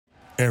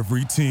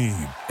Every team,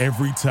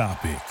 every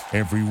topic,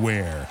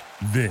 everywhere.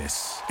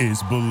 This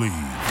is Believe.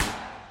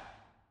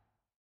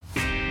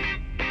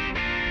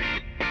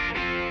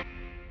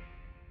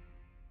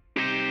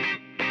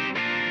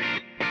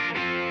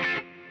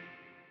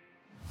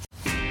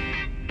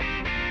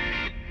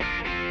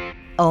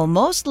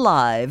 Almost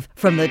live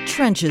from the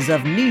trenches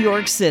of New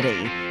York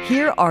City,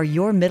 here are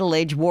your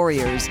middle-aged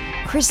warriors,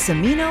 Chris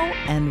Cimino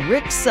and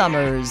Rick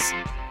Summers.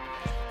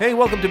 Hey,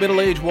 welcome to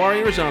Middle Age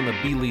Warriors on the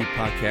Believe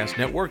Podcast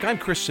Network. I'm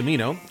Chris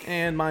Cimino,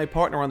 and my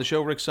partner on the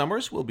show, Rick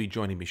Summers, will be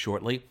joining me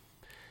shortly.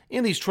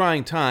 In these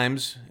trying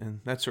times, and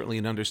that's certainly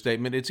an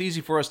understatement, it's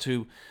easy for us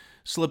to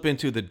slip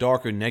into the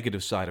darker,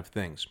 negative side of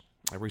things.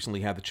 I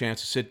recently had the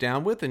chance to sit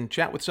down with and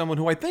chat with someone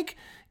who I think,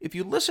 if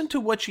you listen to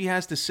what she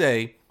has to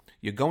say,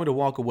 you're going to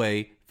walk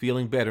away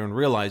feeling better and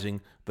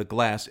realizing the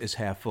glass is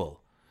half full.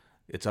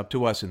 It's up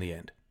to us in the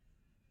end.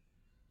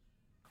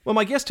 Well,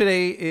 my guest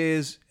today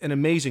is an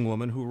amazing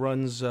woman who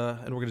runs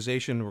an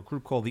organization or a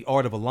group called The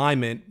Art of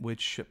Alignment,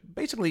 which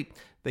basically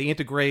they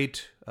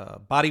integrate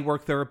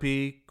bodywork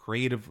therapy,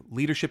 creative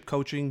leadership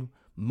coaching,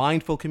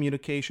 mindful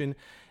communication,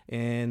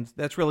 and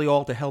that's really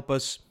all to help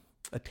us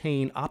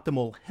attain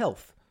optimal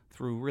health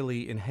through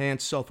really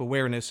enhanced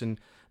self-awareness and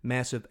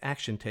massive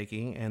action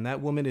taking. And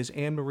that woman is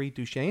Anne-Marie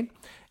Duchesne.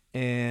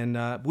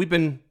 And we've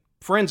been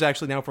friends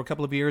actually now for a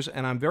couple of years,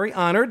 and I'm very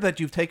honored that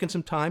you've taken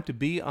some time to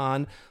be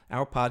on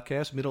our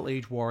podcast, Middle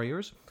Age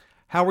Warriors.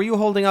 How are you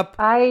holding up?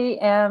 I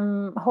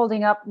am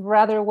holding up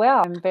rather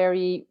well. I'm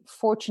very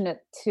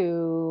fortunate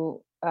to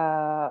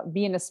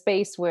be in a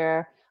space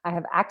where I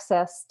have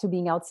access to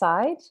being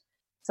outside.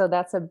 So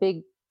that's a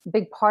big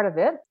part of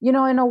it. You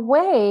know, in a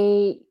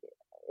way,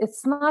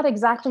 it's not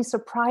exactly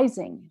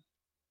surprising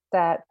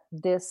that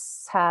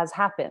this has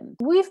happened.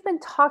 We've been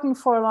talking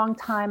for a long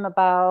time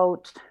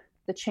about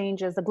the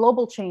changes, the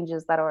global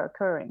changes that are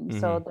occurring. Mm-hmm.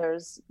 So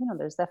there's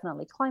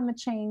definitely climate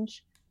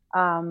change.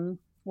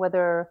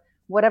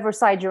 Whatever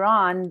side you're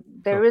on,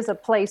 there is a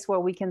place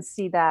where we can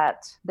see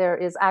that there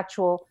is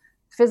actual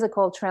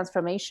physical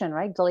transformation,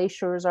 right?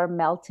 Glaciers are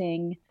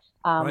melting,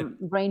 right.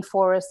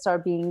 Rainforests are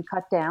being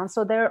cut down.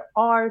 So there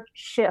are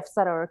shifts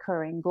that are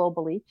occurring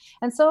globally.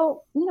 And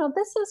so,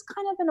 this is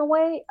kind of in a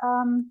way,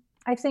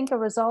 I think a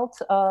result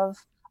of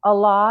a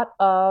lot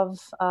of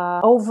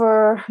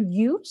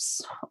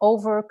overuse,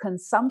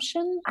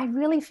 overconsumption. I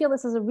really feel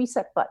this is a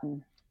reset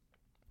button.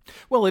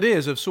 Well, it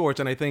is of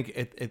sorts, and I think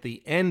at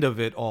the end of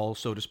it all,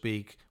 so to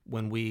speak,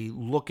 when we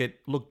look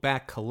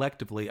back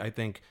collectively, I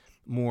think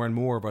more and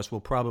more of us will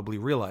probably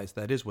realize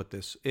that is what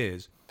this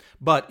is.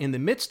 But in the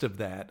midst of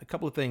that, a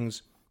couple of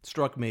things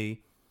struck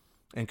me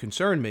and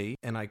concerned me,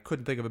 and I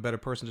couldn't think of a better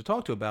person to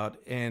talk to about.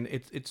 And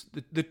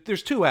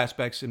there's two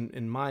aspects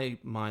in my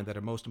mind that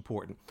are most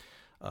important.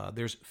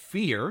 There's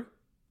fear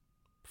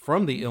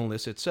from the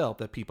illness itself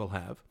that people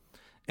have,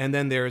 and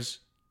then there's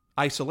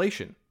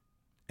isolation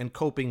and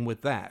coping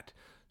with that.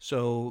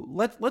 So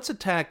let's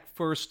attack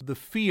first the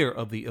fear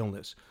of the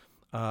illness.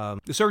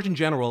 The Surgeon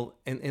General,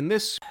 and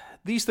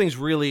these things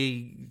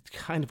really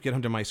kind of get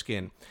under my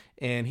skin,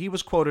 and he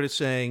was quoted as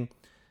saying,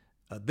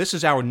 "This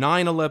is our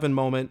 9/11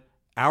 moment,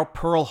 our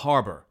Pearl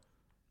Harbor.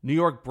 New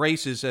York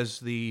braces as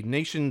the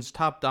nation's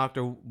top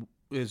doctor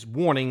is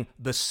warning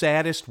the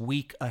saddest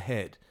week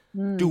ahead."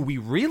 Do we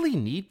really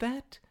need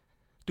that?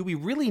 Do we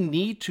really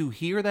need to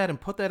hear that and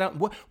put that out?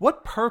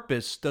 What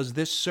purpose does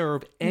this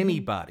serve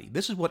anybody?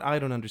 This is what I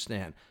don't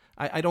understand.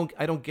 I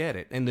don't get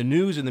it. And the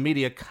news and the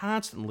media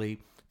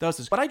constantly does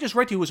this. But I just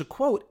read to you as a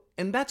quote,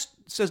 and that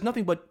says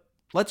nothing but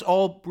let's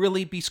all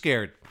really be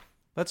scared.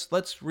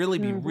 Let's really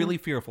be really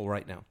fearful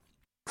right now.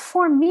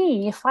 For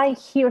me, if I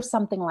hear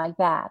something like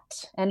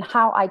that, and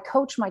how I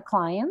coach my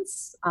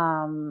clients,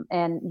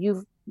 and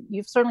you've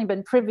certainly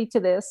been privy to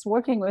this,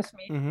 working with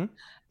me. Mm-hmm.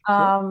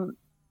 Sure.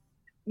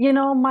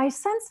 My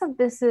sense of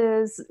this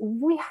is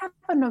we have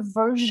an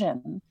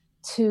aversion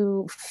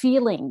to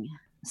feeling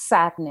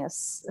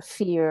sadness,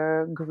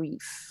 fear,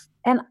 grief.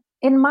 And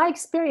in my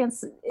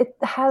experience, it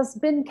has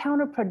been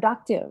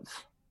counterproductive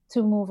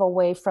to move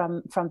away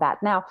from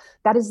that. Now,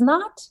 that is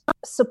not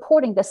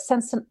supporting the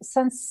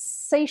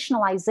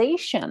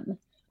sensationalization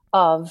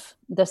of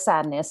the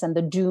sadness and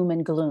the doom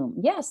and gloom.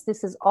 Yes,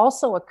 this is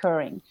also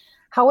occurring.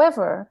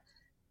 However,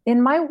 in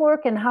my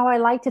work and how I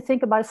like to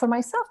think about it for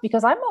myself,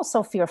 because I'm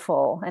also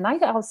fearful and I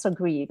also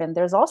grieve, and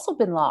there's also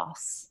been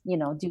loss,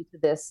 due to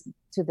this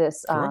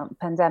sure.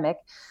 Pandemic,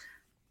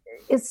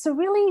 is to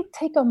really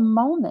take a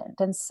moment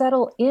and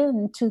settle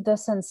into the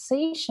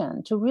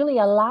sensation, to really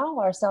allow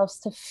ourselves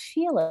to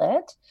feel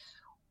it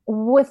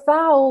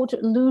without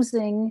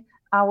losing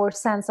our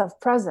sense of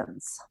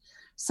presence.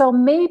 So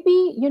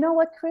maybe, you know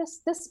what, Chris,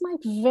 this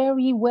might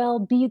very well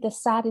be the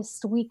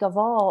saddest week of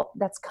all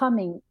that's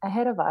coming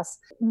ahead of us.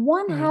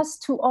 One has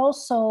to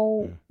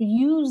also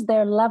use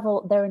their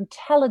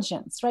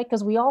intelligence, right?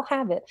 Because we all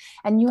have it.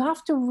 And you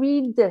have to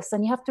read this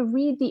and you have to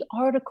read the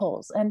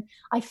articles. And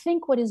I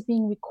think what is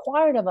being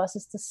required of us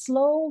is to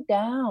slow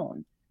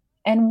down.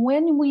 And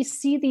when we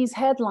see these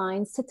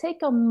headlines, to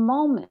take a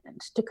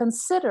moment to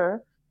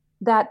consider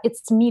that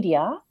it's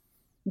media,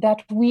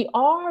 that we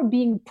are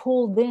being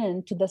pulled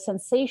into the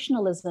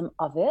sensationalism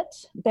of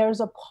it. There's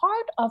a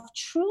part of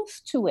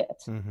truth to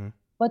it. Mm-hmm.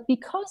 But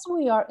because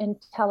we are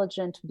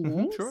intelligent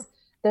beings, Sure.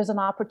 there's an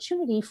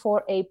opportunity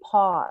for a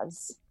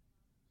pause.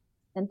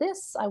 And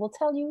this, I will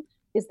tell you,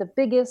 is the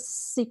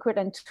biggest secret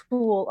and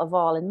tool of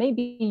all. And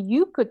maybe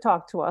you could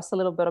talk to us a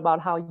little bit about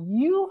how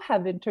you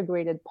have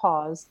integrated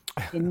pause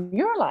in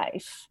your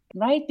life,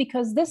 right?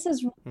 Because this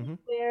is really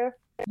where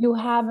you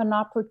have an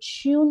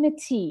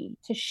opportunity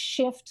to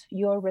shift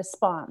your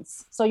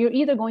response. So you're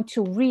either going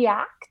to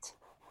react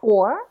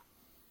or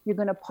you're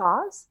going to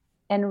pause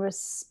and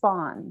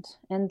respond.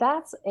 And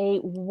that's a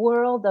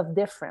world of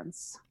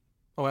difference.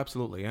 Oh,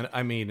 absolutely. And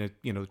I mean,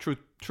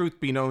 truth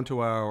be known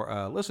to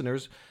our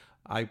listeners,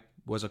 I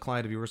was a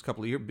client of yours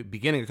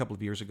beginning a couple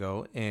of years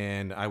ago,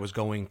 and I was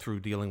going through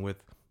dealing with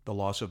the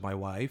loss of my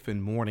wife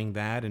and mourning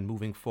that and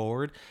moving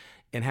forward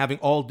and having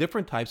all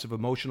different types of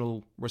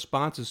emotional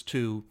responses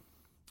to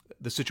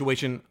the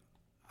situation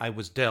I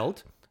was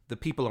dealt, the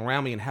people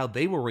around me and how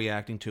they were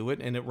reacting to it.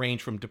 And it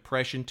ranged from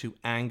depression to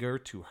anger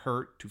to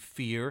hurt to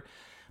fear.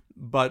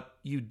 But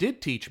you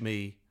did teach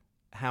me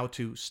how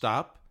to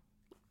stop,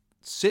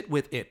 sit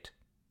with it.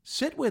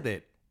 Sit with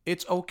it.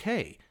 It's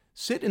okay.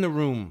 Sit in the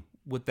room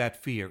with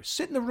that fear.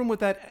 Sit in the room with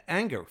that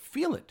anger.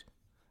 Feel it.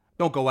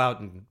 Don't go out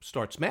and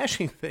start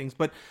smashing things,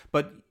 but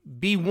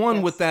be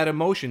one with that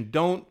emotion.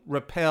 Don't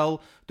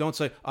repel. Don't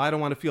say, I don't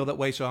want to feel that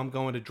way, so I'm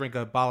going to drink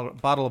a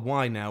bottle of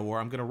wine now, or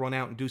I'm going to run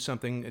out and do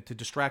something to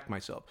distract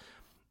myself.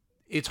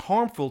 It's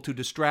harmful to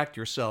distract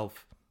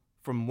yourself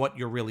from what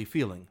you're really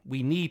feeling.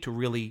 We need to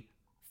really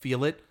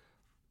feel it,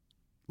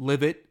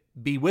 live it,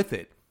 be with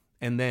it,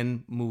 and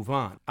then move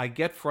on. I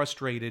get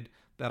frustrated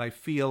that I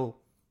feel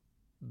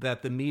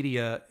that the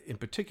media in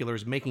particular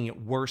is making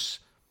it worse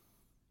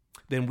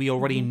than we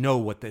already know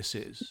what this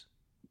is.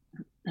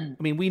 I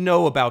mean, we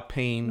know about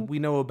pain, we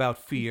know about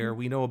fear,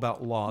 we know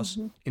about loss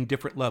in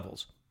different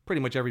levels.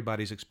 Pretty much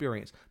everybody's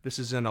experience. This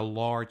is in a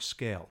large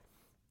scale.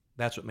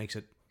 That's what makes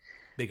it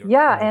bigger.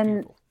 Yeah,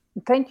 and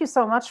thank you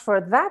so much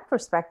for that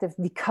perspective,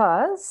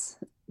 because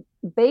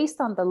based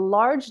on the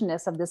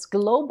largeness of this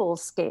global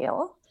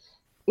scale,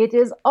 it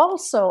is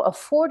also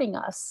affording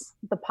us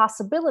the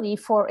possibility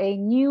for a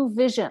new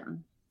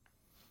vision.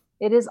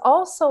 It is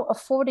also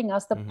affording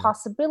us the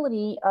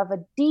possibility of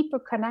a deeper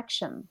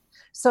connection.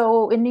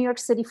 So in New York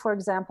City, for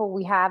example,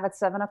 we have at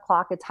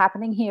 7:00, it's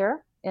happening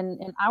here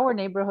in our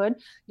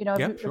neighborhood,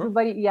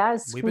 everybody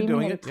is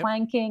screaming and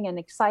clanking and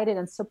excited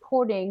and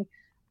supporting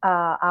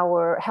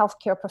our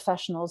healthcare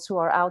professionals who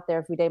are out there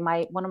every day.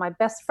 One of my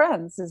best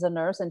friends is a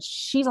nurse, and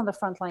she's on the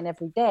front line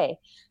every day.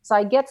 So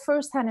I get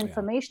firsthand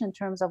information in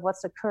terms of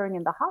what's occurring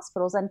in the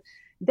hospitals. And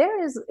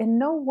there is in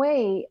no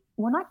way,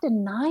 we're not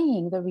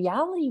denying the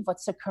reality of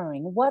what's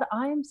occurring. What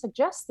I'm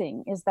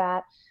suggesting is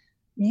that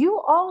you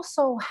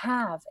also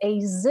have a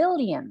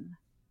zillion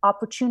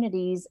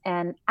opportunities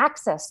and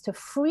access to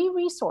free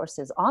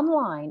resources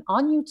online,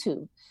 on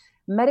YouTube,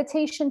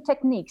 meditation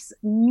techniques,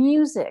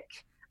 music,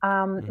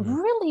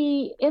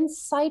 really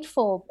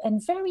insightful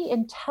and very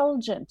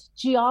intelligent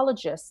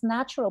geologists,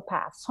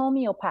 naturopaths,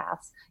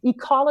 homeopaths,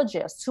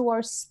 ecologists who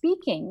are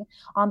speaking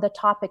on the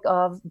topic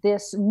of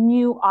this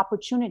new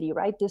opportunity,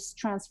 right? This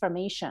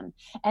transformation.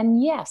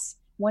 And yes,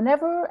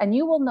 whenever, and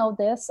you will know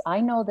this,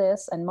 I know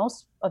this, and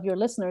most of your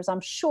listeners,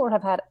 I'm sure,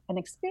 have had an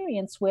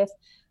experience with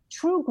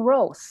true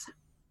growth.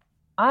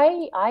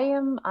 I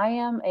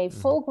am a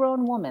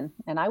full-grown woman,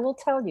 and I will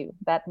tell you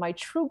that my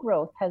true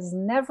growth has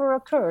never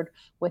occurred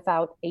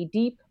without a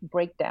deep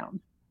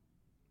breakdown.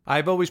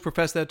 I've always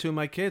professed that to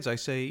my kids. I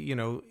say,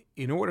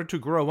 in order to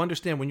grow,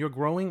 understand when you're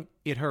growing,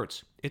 it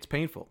hurts. It's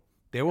painful.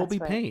 There will be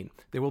pain.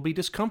 There will be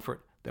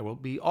discomfort. There will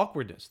be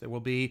awkwardness. There will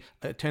be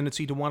a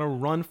tendency to want to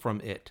run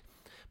from it.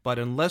 But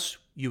unless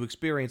you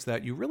experience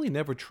that, you really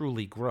never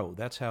truly grow.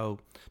 But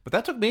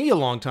that took me a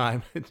long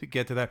time to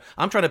get to that.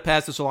 I'm trying to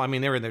pass this along. I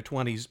mean, they're in their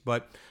 20s,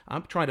 but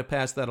I'm trying to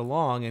pass that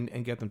along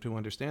and get them to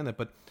understand that.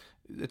 But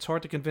it's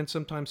hard to convince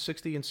sometimes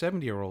 60 and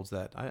 70-year-olds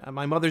that.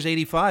 My mother's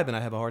 85, and I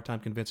have a hard time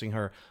convincing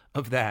her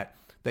of that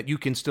you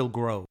can still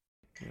grow.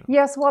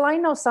 Yes, well, I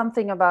know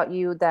something about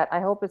you that I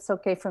hope it's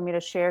okay for me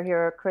to share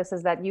here, Chris,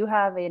 is that you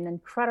have an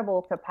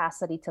incredible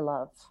capacity to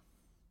love.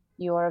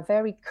 You are a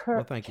very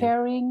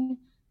caring,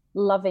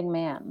 loving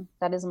man.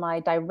 That is my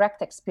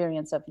direct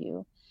experience of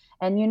you.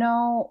 And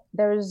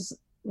there's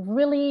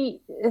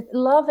really,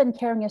 love and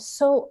caring is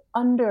so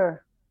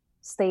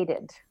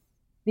understated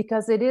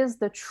because it is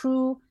the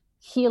true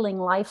healing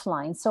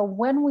lifeline. So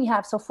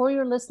for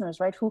your listeners,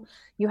 right, who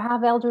you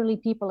have elderly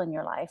people in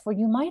your life, or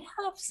you might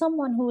have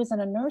someone who is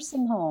in a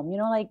nursing home,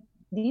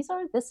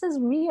 this is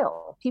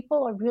real.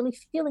 People are really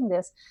feeling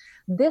this.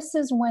 This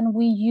is when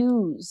we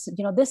use,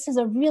 this is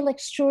a real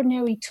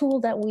extraordinary tool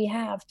that we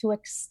have to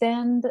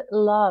extend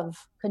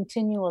love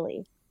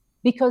continually.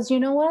 Because you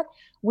know what?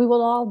 We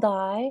will all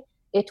die,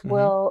 It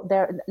will,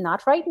 they're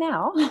not right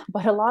now,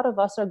 but a lot of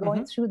us are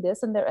going through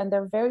this, and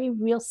they're very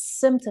real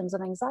symptoms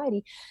of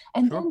anxiety.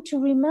 And then to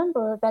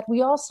remember that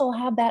we also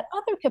have that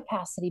other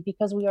capacity,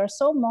 because we are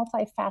so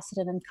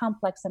multifaceted and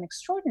complex and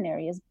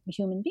extraordinary as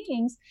human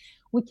beings,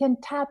 we can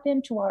tap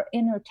into our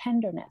inner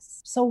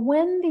tenderness. So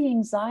when the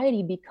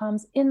anxiety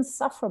becomes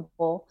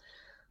insufferable,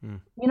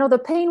 you know, the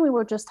pain we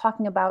were just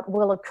talking about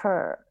will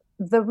occur.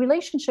 The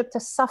relationship to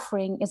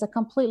suffering is a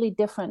completely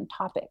different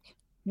topic,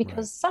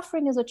 because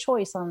suffering is a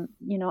choice on,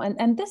 you know,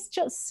 and this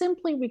just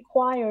simply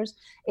requires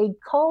a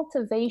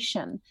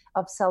cultivation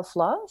of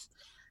self-love.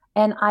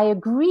 And I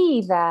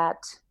agree that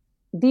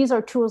these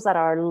are tools that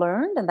are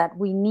learned, and that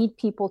we need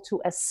people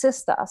to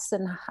assist us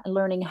in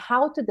learning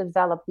how to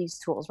develop these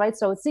tools, right?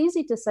 So it's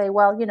easy to say,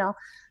 well, you know,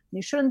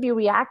 you shouldn't be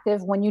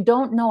reactive when you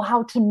don't know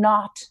how to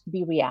not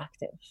be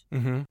reactive.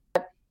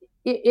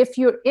 If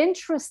you're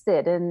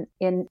interested in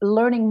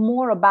learning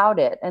more about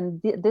it,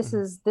 and this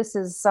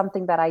is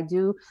something that I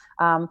do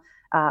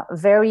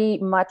very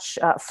much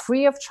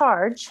free of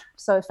charge.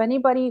 So if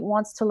anybody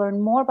wants to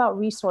learn more about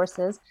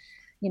resources,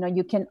 you know,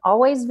 you can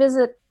always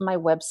visit my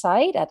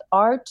website at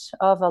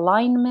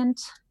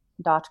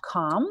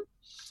artofalignment.com.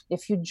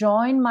 If you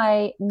join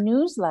my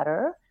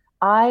newsletter,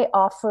 I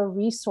offer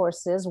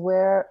resources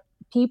where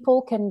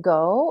people can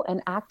go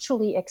and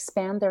actually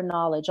expand their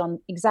knowledge on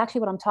exactly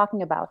what I'm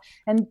talking about.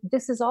 And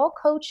this is all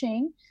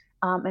coaching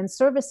and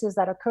services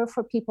that occur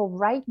for people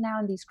right now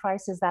in these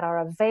crises that are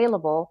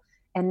available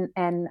and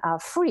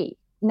free.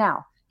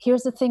 Now,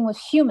 here's the thing with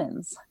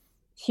humans.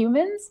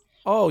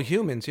 Oh,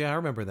 humans. Yeah, I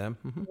remember them.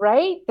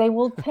 Right? They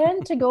will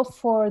tend to go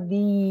for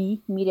the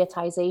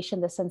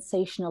mediatization, the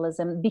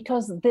sensationalism,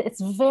 because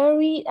it's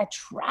very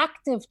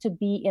attractive to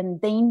be in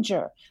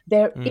danger.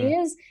 There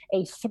is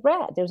a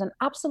threat. There's an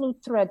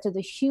absolute threat to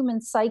the human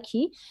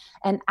psyche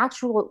and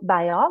actual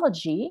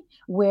biology,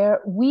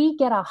 where we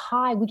get a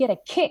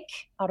kick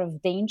out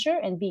of danger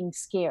and being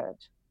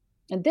scared.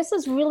 And this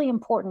is really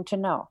important to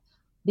know.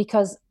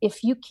 Because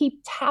if you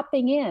keep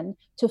tapping in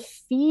to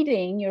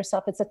feeding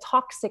yourself, it's a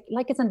toxic,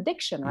 like it's an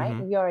addiction, right?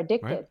 We are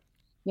addicted,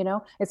 you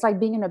know, it's like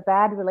being in a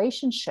bad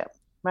relationship,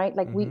 right?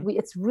 Like we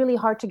it's really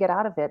hard to get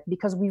out of it,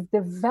 because we've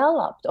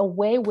developed a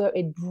way where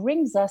it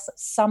brings us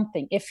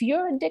something. If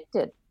you're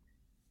addicted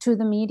to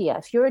the media,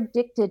 if you're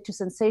addicted to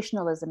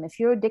sensationalism, if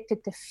you're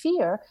addicted to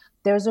fear,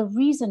 there's a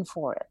reason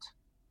for it.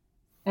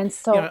 And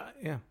so,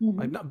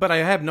 but I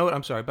have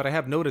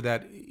noted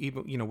that,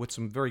 even, you know, with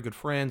some very good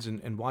friends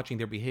and watching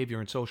their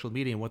behavior in social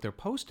media and what they're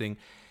posting,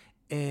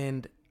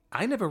 and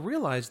I never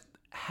realized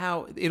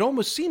how it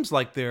almost seems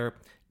like they're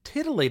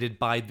titillated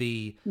by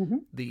the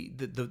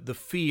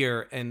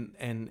fear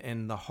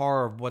and the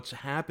horror of what's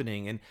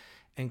happening,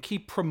 and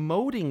keep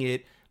promoting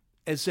it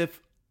as if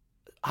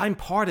I'm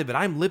part of it.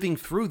 I'm living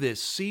through this.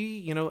 See,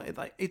 you know,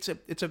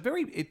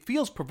 it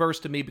feels perverse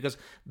to me, because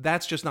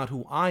that's just not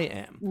who I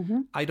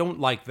am. I don't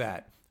like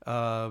that.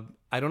 I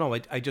don't know.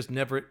 I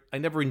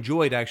never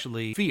enjoyed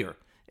actually fear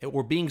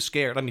or being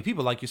scared. I mean,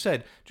 people, like you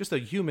said, just a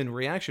human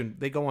reaction.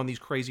 They go on these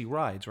crazy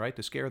rides, right,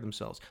 to scare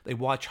themselves. They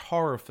watch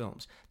horror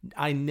films.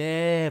 I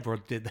never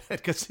did that,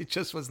 because it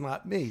just was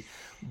not me.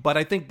 But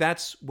I think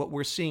that's what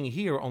we're seeing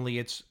here. Only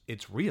it's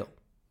real.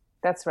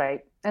 That's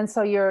right. And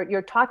so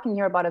you're talking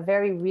here about a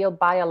very real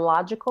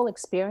biological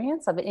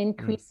experience of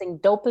increasing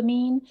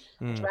dopamine,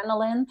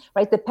 adrenaline,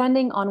 right?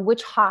 Depending on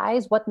which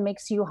highs, what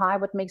makes you high,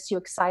 what makes you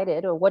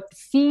excited, or what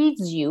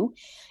feeds you,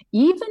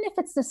 even if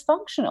it's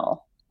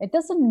dysfunctional. It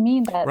doesn't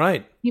mean that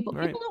people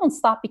don't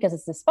stop because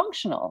it's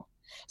dysfunctional.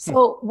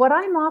 So what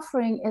I'm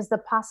offering is the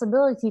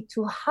possibility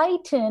to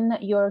heighten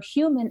your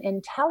human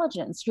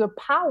intelligence, your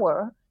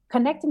power,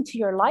 connecting to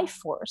your life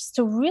force,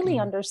 to really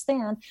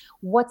understand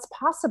what's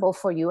possible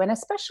for you. And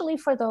especially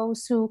for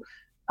those who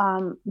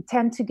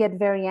tend to get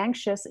very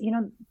anxious, you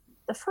know,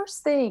 the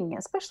first thing,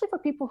 especially for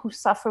people who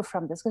suffer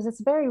from this, because it's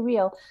very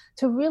real,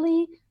 to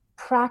really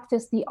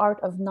practice the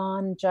art of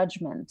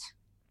non-judgment.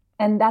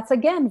 And that's,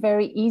 again,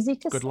 very easy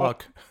to say. Good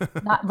luck.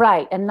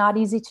 And not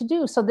easy to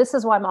do. So this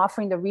is why I'm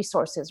offering the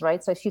resources,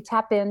 right? So if you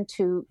tap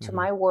into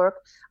my work,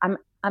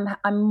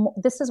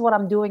 this is what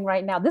I'm doing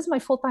right now. This is my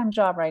full-time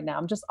job right now.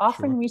 I'm just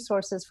offering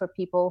resources for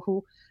people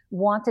who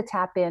want to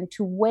tap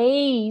into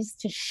ways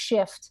to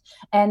shift.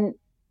 And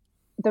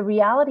the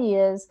reality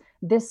is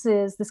this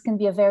can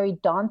be a very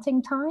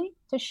daunting time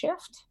to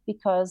shift,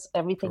 because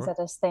everything's at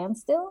a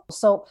standstill.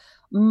 So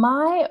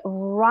my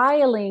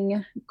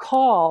riling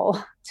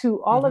call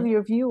to all of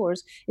your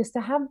viewers is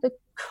to have the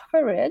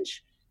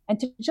courage and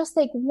to just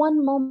take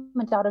one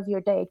moment out of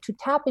your day to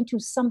tap into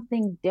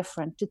something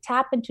different, to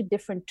tap into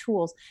different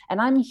tools.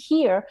 And I'm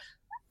here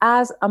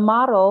as a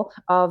model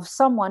of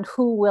someone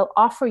who will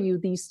offer you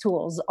these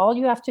tools. All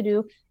you have to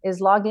do is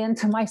log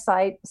into my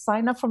site,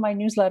 sign up for my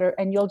newsletter,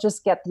 and you'll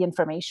just get the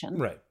information.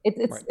 Right.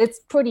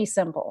 It's pretty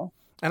simple.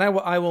 And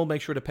I will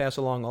make sure to pass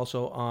along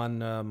also on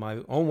my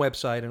own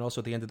website, and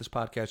also at the end of this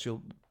podcast,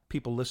 you'll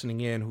people listening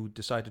in who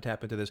decide to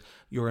tap into this,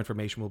 your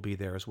information will be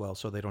there as well,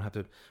 so they don't have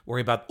to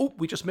worry about, oh,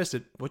 we just missed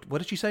it. What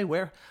did she say?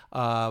 Where?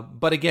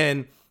 But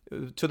again,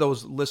 to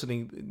those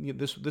listening,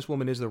 this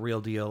woman is the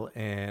real deal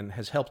and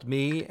has helped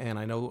me, and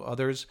I know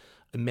others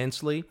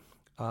immensely,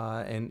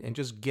 and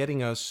just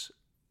getting us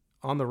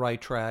on the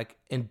right track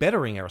and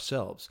bettering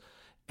ourselves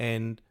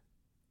and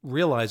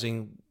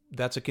realizing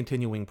that's a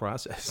continuing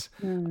process.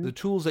 Mm-hmm. The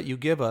tools that you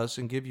give us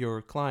and give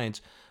your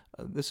clients,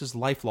 this is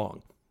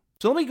lifelong.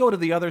 So let me go to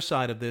the other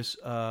side of this,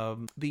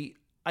 the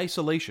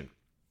isolation.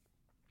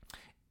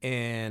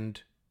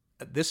 And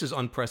this is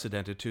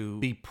unprecedented to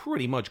be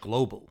pretty much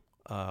global,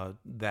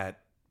 that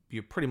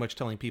you're pretty much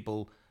telling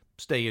people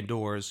stay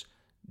indoors,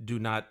 do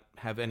not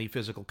have any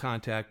physical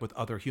contact with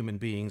other human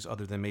beings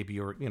other than maybe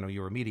your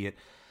immediate.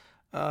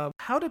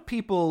 How do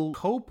people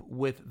cope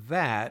with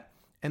that?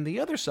 And the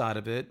other side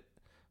of it,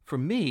 for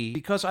me,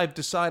 because I've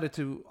decided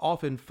to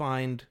often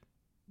find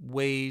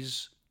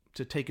ways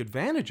to take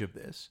advantage of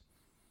this,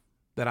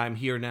 that I'm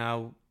here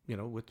now,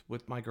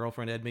 with my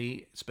girlfriend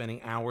Edme,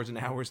 spending hours and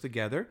hours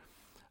together.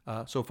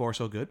 So far,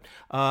 so good.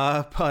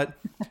 But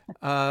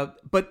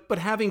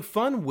having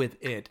fun with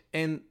it,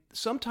 and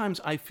sometimes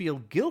I feel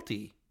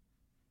guilty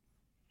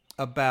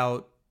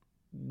about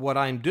what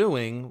I'm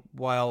doing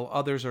while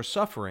others are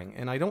suffering,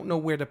 and I don't know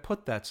where to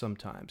put that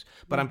sometimes.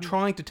 But I'm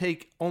trying to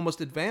take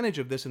almost advantage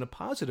of this in a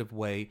positive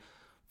way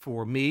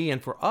for me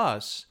and for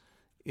us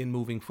in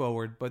moving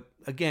forward. But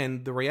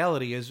again, the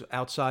reality is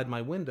outside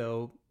my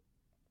window,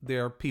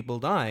 there are people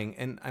dying,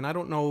 and I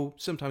don't know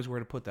sometimes where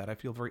to put that. I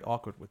feel very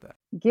awkward with that.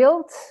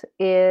 Guilt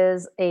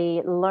is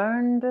a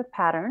learned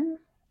pattern.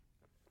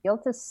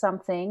 Guilt is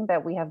something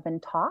that we have been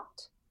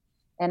taught.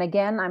 And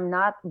again, I'm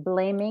not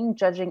blaming,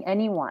 judging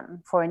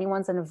anyone for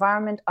anyone's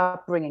environment,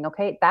 upbringing,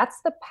 okay? That's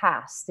the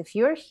past. If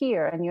you're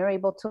here and you're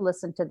able to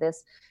listen to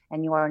this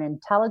and you are an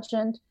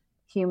intelligent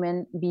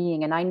human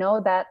being, and I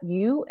know that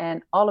you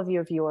and all of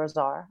your viewers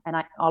are, and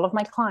all of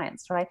my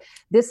clients, right?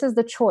 This is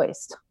the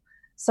choice.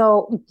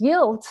 So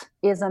guilt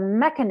is a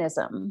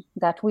mechanism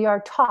that we are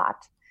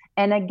taught.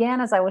 And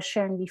again, as I was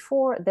sharing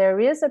before, there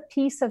is a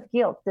piece of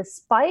guilt,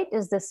 despite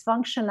its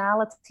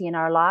dysfunctionality in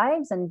our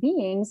lives and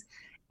beings,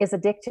 is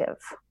addictive.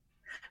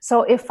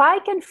 So if I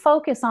can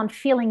focus on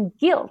feeling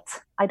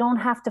guilt, I don't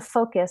have to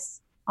focus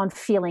on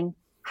feeling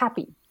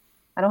happy.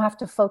 I don't have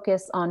to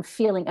focus on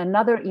feeling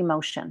another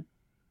emotion,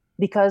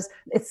 because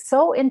it's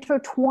so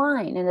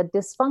intertwined in a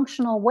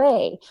dysfunctional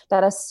way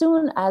that as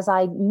soon as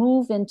I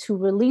move into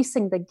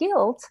releasing the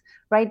guilt,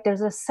 right,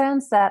 there's a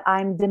sense that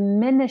I'm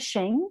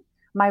diminishing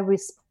my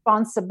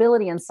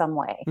responsibility in some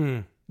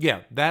way.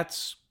 Yeah,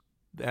 that's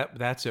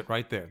it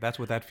right there. That's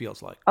what that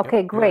feels like.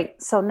 Okay, yep. Great.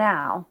 Right. So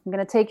now I'm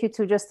going to take you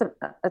to just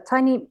a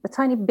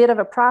tiny bit of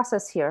a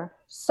process here.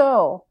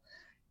 So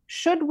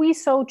should we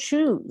so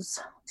choose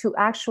to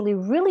actually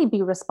really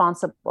be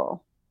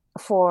responsible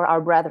for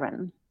our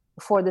brethren,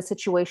 for the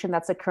situation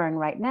that's occurring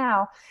right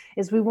now,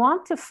 is we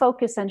want to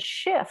focus and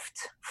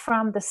shift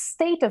from the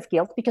state of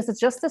guilt, because it's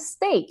just a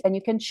state and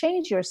you can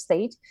change your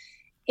state,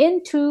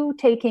 into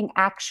taking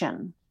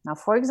action. Now,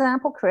 for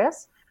example,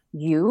 Chris,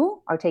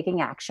 you are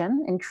taking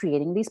action in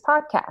creating these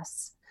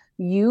podcasts.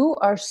 You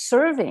are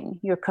serving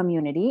your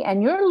community,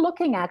 and you're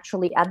looking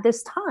actually at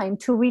this time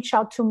to reach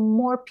out to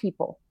more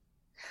people.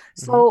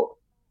 So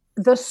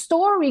the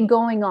story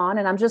going on,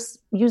 and I'm just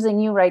using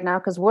you right now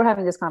because we're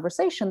having this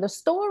conversation, the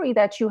story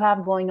that you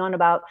have going on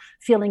about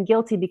feeling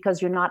guilty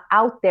because you're not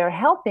out there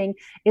helping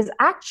is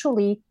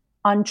actually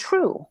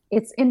untrue.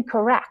 It's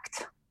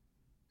incorrect.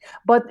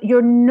 But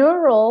your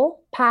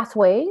neural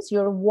pathways,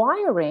 your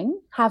wiring,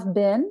 have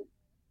been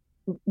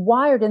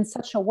wired in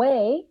such a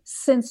way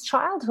since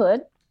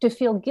childhood to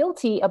feel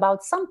guilty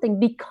about something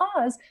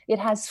because it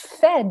has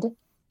fed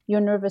your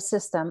nervous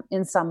system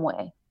in some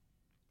way.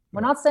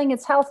 We're not saying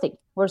it's healthy.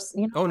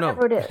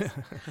 Whatever it is.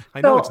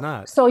 I know it's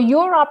not. So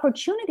your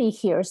opportunity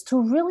here is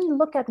to really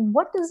look at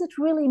what does it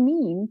really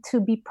mean to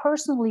be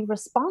personally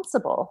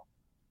responsible,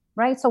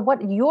 right? So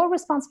what your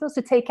responsibility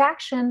is to take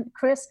action,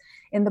 Chris,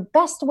 in the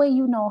best way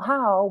you know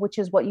how, which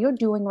is what you're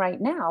doing right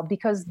now,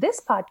 because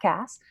this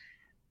podcast,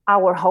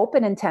 our hope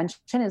and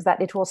intention is that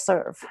it will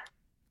serve.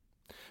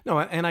 No,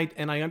 and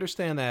I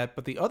understand that,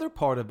 but the other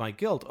part of my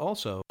guilt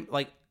also,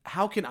 like,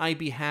 how can I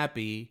be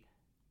happy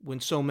when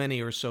so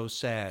many are so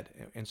sad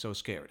and so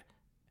scared?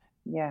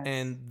 Yes.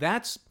 And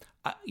that's,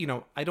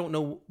 I don't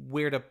know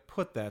where to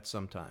put that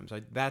sometimes.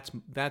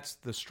 That's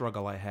the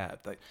struggle I have.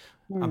 Like,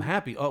 I'm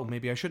happy. Oh,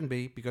 maybe I shouldn't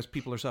be because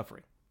people are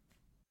suffering.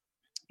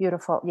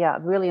 Beautiful. Yeah,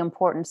 really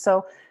important.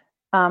 So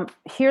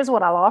here's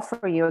what I'll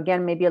offer you.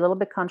 Again, maybe a little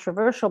bit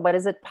controversial, but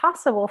is it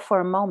possible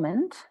for a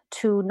moment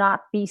to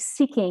not be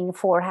seeking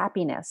for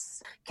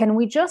happiness? Can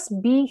we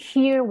just be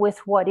here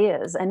with what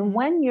is? And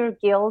when your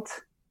guilt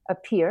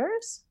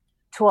appears,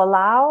 to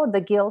allow the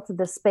guilt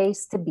the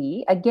space to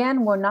be.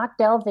 Again, we're not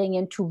delving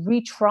into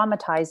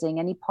re-traumatizing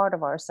any part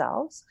of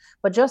ourselves,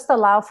 but just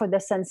allow for the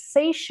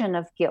sensation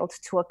of guilt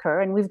to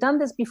occur. And we've done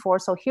this before.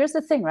 So here's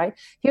the thing, right?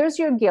 Here's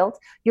your guilt.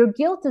 Your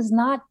guilt is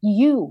not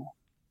you.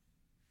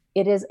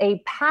 It is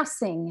a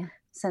passing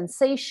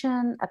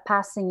sensation, a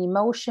passing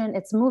emotion.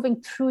 It's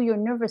moving through your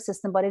nervous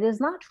system, but it is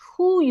not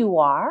who you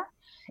are.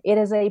 It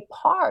is a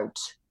part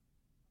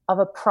of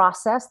a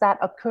process that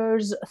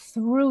occurs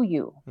through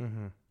you.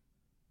 Mm-hmm.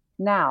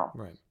 Now,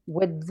 Right.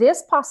 with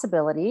this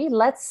possibility,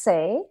 let's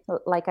say,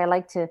 like I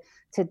like to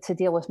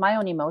deal with my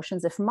own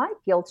emotions, if my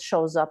guilt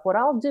shows up, what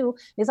I'll do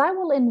is I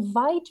will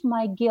invite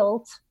my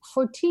guilt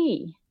for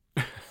tea.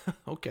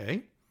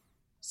 Okay.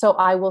 So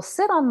I will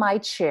sit on my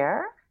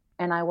chair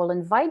and I will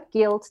invite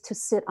guilt to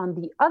sit on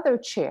the other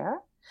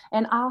chair,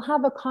 and I'll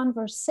have a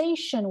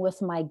conversation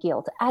with my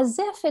guilt as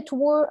if it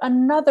were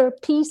another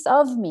piece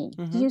of me.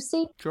 Mm-hmm. Do you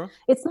see? Sure.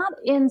 It's not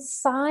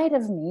inside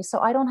of me, so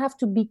I don't have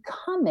to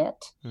become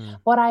it,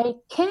 but I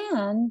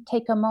can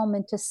take a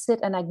moment to sit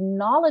and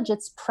acknowledge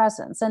its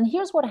presence. And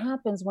here's what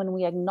happens when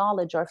we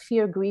acknowledge our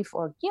fear, grief,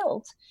 or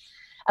guilt.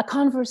 A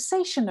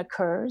conversation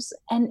occurs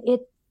and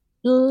it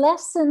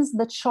lessens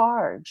the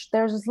charge.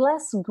 There's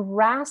less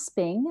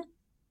grasping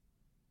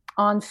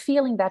on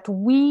feeling that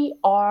we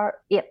are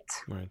it.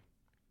 Right.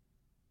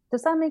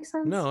 Does that make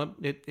sense? No,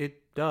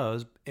 it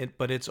does.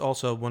 But it's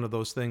also one of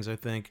those things, I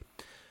think,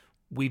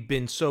 we've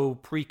been so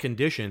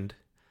preconditioned.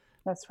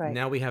 That's right.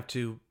 Now we have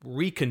to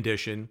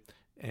recondition.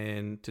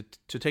 And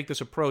to take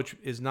this approach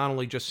is not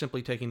only just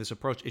simply taking this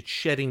approach, it's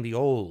shedding the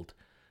old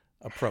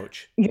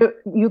approach.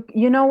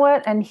 You know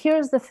what? And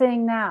here's the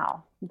thing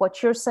now.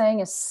 What you're saying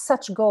is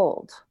such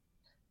gold.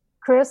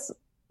 Chris,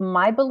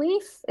 my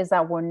belief is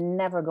that we're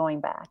never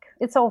going back.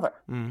 It's over.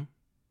 Mm-hmm.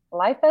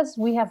 Life as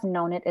we have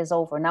known it is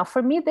over. Now,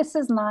 for me, this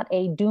is not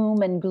a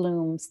doom and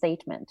gloom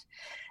statement.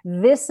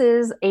 This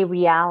is a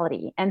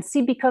reality. And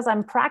see, because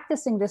I'm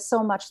practicing this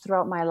so much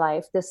throughout my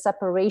life, this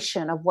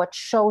separation of what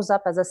shows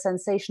up as a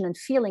sensation and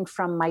feeling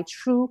from my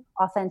true,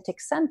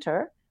 authentic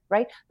center,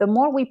 right? The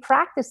more we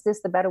practice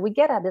this, the better we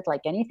get at it,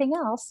 like anything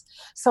else.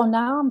 So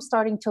now I'm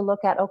starting to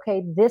look at,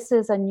 okay, this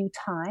is a new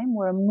time.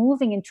 We're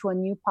moving into a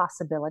new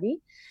possibility.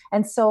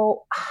 And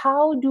so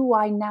how do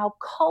I now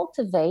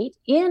cultivate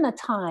in a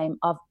time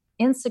of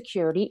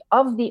insecurity,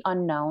 of the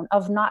unknown,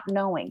 of not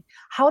knowing?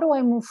 How do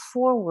I move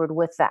forward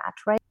with that,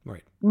 right?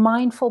 Right.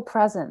 Mindful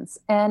presence.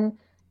 And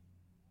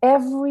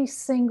every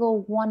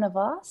single one of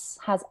us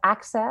has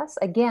access,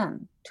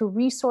 again, to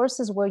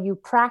resources where you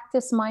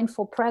practice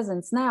mindful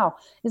presence. Now,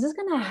 is this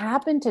going to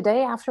happen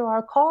today after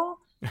our call?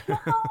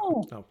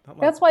 No. No,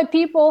 That's why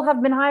people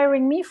have been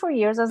hiring me for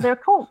years as their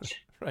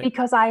coach, right.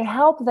 Because I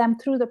help them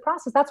through the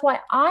process. That's why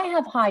I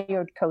have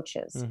hired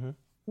coaches. Mm-hmm.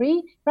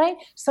 Right?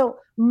 So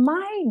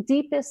my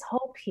deepest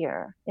hope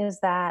here is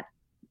that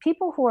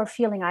people who are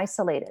feeling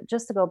isolated,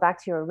 just to go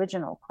back to your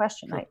original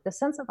question, Sure. right? The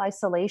sense of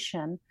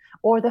isolation,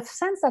 or the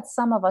sense that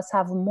some of us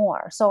have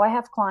more. So I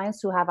have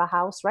clients who have a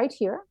house right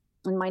here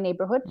in my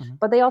neighborhood, Mm-hmm.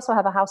 but they also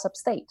have a house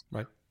upstate.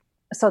 Right.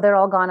 So they're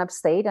all gone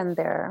upstate and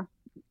they're,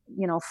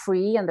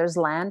 free, and there's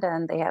land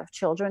and they have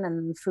children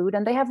and food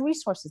and they have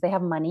resources. They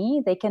have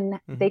money. They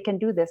can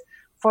do this.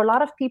 For a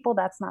lot of people,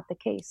 that's not the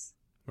case.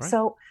 Right.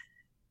 So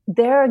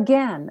there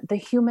again, the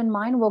human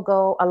mind will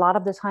go a lot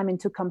of the time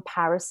into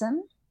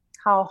comparison,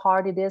 how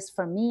hard it is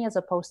for me as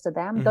opposed to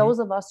them. Mm-hmm. Those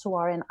of us who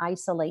are in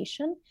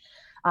isolation.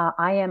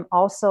 I am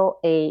also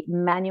a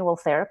manual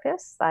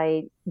therapist.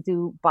 I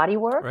do body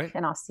work Right.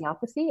 and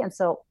osteopathy. And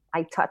so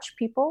I touch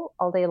people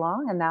all day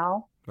long, and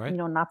now, Right.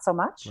 not so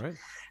much. Right.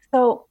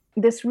 So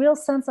this real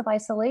sense of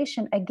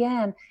isolation,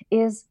 again,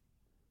 is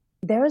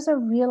there's a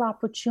real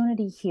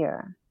opportunity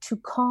here to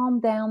calm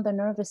down the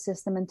nervous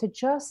system and to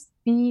just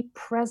be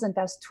present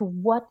as to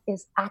what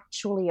is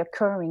actually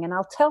occurring. And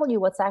I'll tell you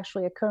what's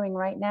actually occurring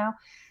right now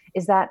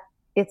is that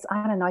it's,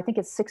 I don't know, I think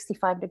it's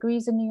 65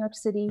 degrees in New York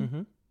City.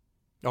 Mm-hmm.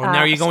 Oh,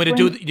 now you're going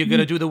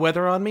to do the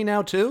weather on me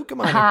now too?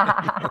 Come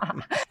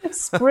on.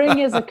 Spring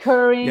is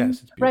occurring,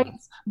 Yes, it's right?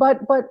 beautiful.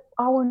 But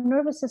our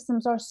nervous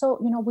systems are so,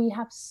 we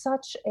have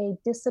such a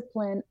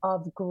discipline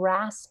of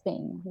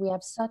grasping. We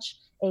have such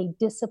a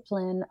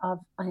discipline of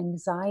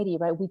anxiety,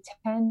 right? We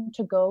tend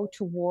to go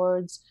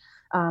towards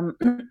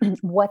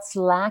what's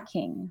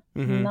lacking,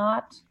 Mhm.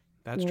 not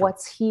That's true.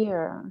 what's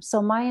here.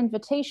 So my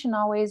invitation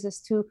always is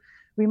to,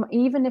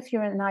 even if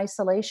you're in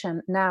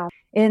isolation. Now,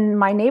 in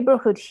my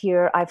neighborhood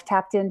here, I've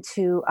tapped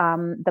into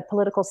the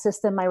political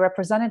system, my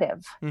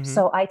representative. Mhm.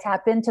 So I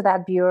tap into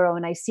that bureau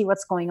and I see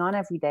what's going on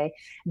every day.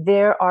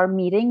 There are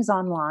meetings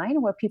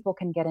online where people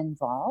can get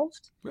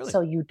involved. Really?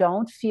 So you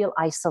don't feel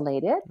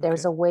isolated.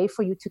 There's Okay. a way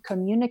for you to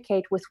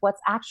communicate with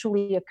what's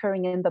actually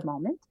occurring in the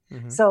moment.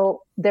 Mhm.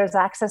 So there's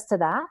access to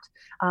that.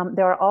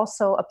 There are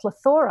also a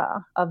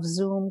plethora of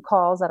Zoom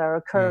calls that are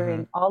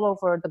occurring all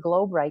over the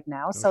globe right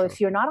now. So sure.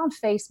 if you're not on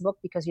Facebook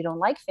because you don't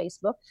like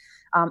Facebook,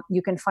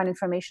 you can find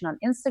information on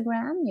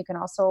Instagram. You can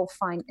also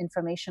find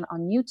information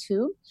on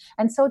YouTube.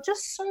 And so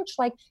just search,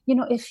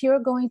 if you're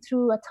going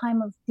through a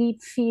time of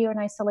deep fear and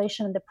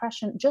isolation and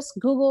depression, just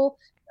Google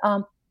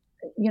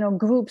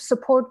groups,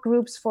 support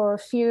groups for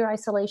fear,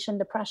 isolation,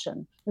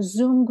 depression,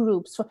 Zoom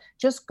groups.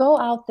 Just go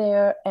out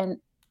there and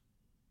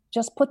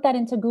just put that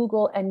into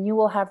Google and you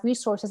will have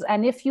resources.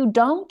 And if you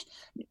don't,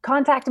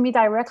 contact me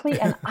directly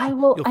and I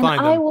will You'll find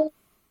them.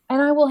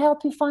 I will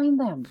help you find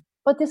them.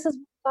 But this is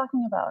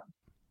talking about.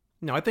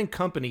 No, I think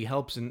company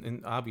helps,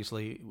 and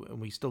obviously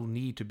we still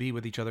need to be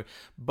with each other.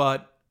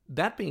 But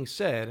that being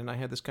said, and I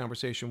had this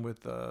conversation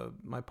with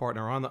my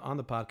partner on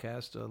the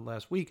podcast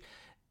last week,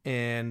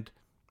 and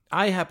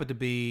I happen to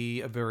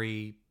be a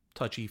very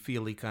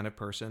touchy-feely kind of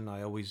person.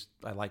 I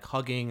like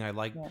hugging. I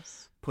like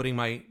putting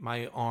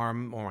my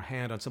arm or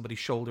hand on somebody's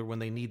shoulder when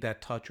they need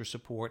that touch or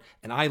support,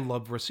 and I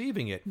love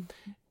receiving it.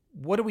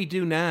 What do we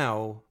do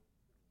now?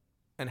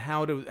 And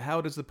how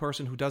does the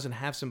person who doesn't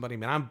have somebody, I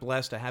mean, I'm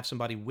blessed to have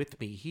somebody with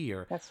me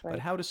here. That's right. But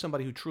how does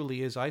somebody who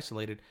truly is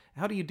isolated,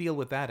 how do you deal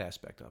with that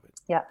aspect of it?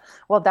 Yeah.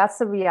 Well, that's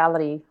the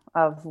reality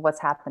of what's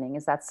happening,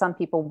 is that some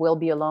people will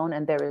be alone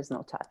and there is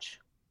no touch.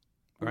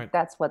 Right.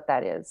 That's what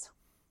that is.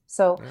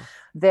 So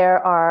there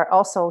are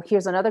also,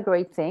 here's another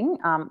great thing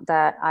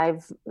that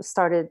I've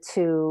started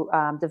to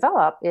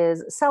develop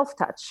is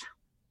self-touch,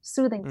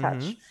 soothing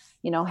touch.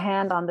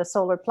 Hand on the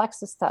solar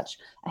plexus touch,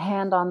 a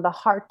hand on the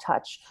heart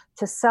touch,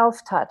 to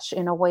self-touch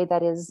in a way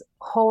that is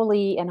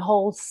holy and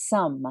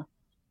wholesome.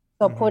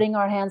 So putting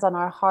our hands on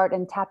our heart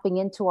and tapping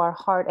into our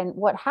heart. And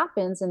what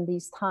happens in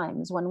these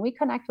times when we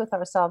connect with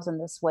ourselves in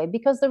this way,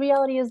 because the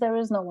reality is there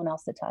is no one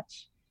else to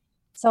touch.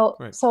 So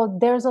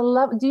there's a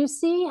love. Do you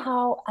see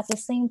how at the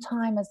same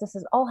time as this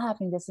is all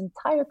happening, this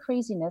entire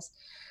craziness,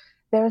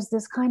 there's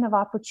this kind of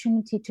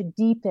opportunity to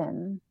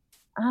deepen.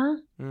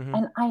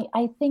 And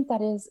I think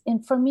that is,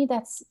 and for me,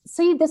 this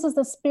is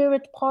the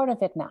spirit part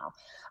of it now.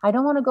 I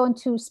don't want to go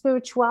into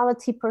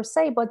spirituality per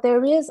se, but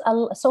there is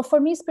so for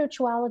me,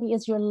 spirituality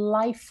is your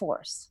life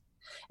force.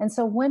 And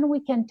so when we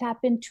can tap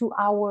into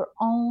our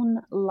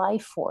own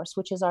life force,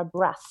 which is our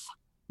breath,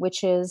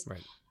 which is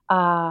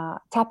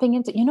tapping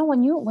into,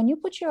 when you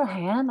put your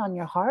hand on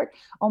your heart,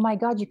 oh my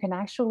God, you can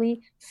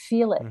actually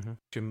feel it.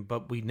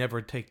 But we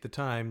never take the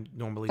time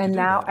normally and to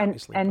now, do that,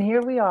 obviously. And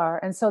here we are.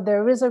 And so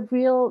there is a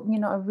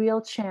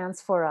real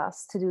chance for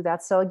us to do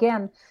that. So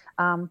again,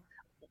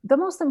 the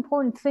most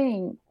important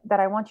thing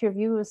that I want your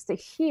viewers to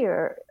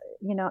hear,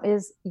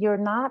 is you're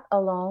not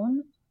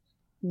alone.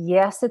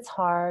 Yes, it's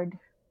hard.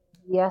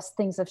 Yes,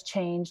 things have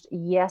changed.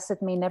 Yes,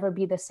 it may never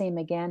be the same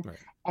again. Right.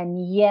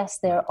 And yes,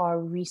 there are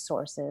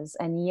resources.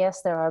 And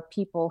yes, there are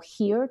people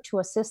here to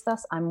assist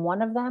us. I'm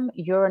one of them.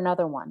 You're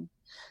another one.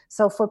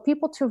 So for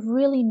people to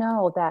really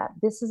know that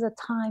this is a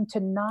time to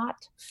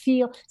not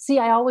feel,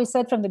 I always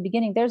said from the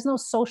beginning, there's no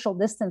social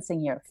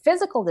distancing here.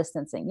 Physical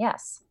distancing,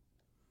 yes.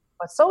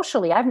 But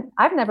socially,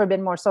 I've never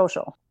been more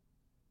social.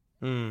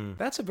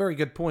 That's a very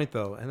good point,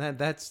 though, and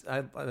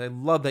I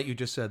love that you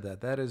just said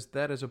that. That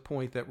is a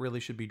point that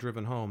really should be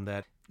driven home.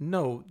 That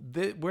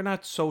we're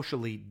not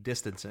socially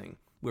distancing.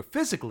 We're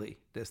physically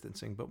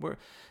distancing,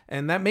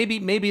 and that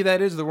maybe that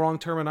is the wrong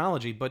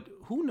terminology. But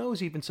who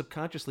knows, even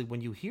subconsciously,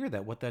 when you hear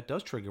that, what that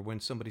does trigger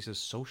when somebody says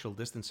social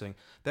distancing,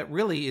 that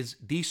really is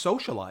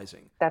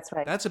desocializing. That's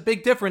right. That's a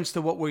big difference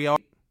to what we are.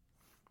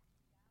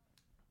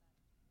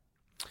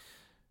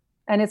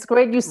 And it's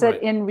great you said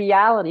in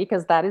reality,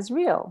 because that is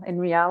real. In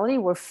reality,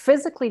 we're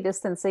physically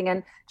distancing.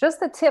 And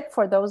just a tip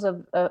for those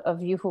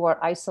of you who are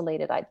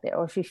isolated out there,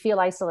 or if you feel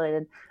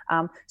isolated.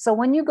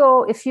 So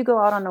if you go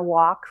out on a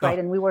walk, right?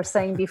 And we were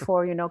saying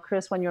before,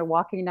 Chris, when you're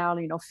walking now,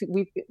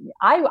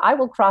 I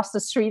will cross the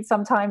street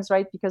sometimes,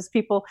 right? Because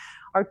people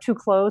are too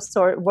close,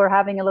 or we're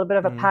having a little bit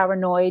of a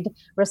paranoid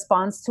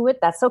response to it.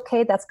 That's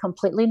okay. That's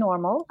completely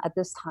normal at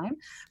this time.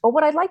 But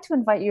what I'd like to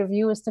invite your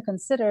viewers to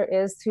consider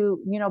is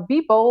to, be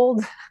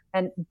bold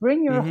and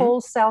bring your whole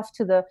self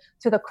to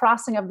the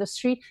crossing of the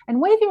street and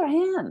wave your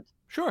hand.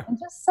 Sure. And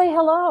just say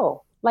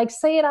hello. Like,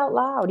 say it out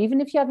loud. Even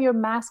if you have your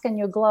mask and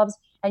your gloves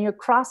and you're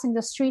crossing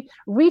the street,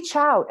 reach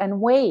out and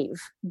wave,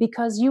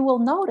 because you will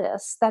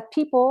notice that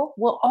people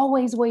will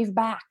always wave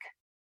back.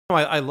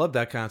 I love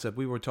that concept.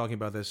 We were talking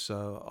about this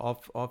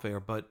off air,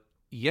 but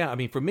yeah, I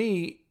mean, for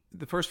me,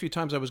 the first few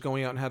times I was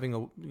going out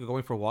and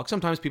going for a walk,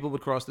 sometimes people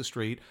would cross the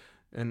street,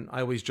 and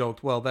I always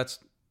joked, well, that's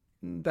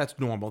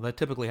normal. That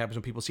typically happens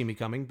when people see me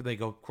coming, but they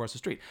go across the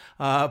street.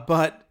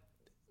 But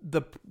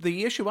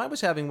the issue I was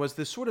having was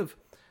this sort of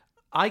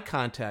eye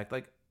contact.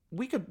 Like,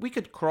 we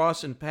could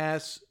cross and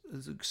pass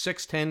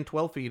 6, 10,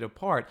 12 feet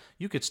apart.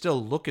 You could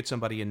still look at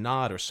somebody and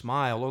nod or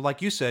smile, or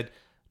like you said,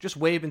 just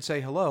wave and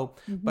say hello.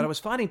 But I was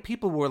finding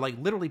people were like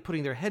literally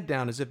putting their head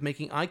down as if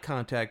making eye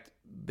contact,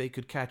 they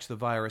could catch the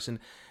virus.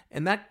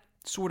 And that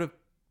sort of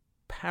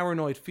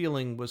paranoid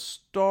feeling was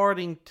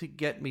starting to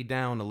get me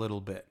down a little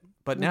bit.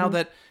 But now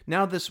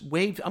this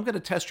wave, I'm going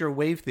to test your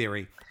wave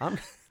theory.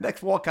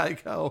 Next walk I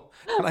go,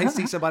 and I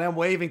see somebody, I'm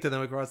waving to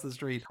them across the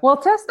street. Well,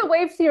 test the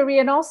wave theory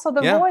and also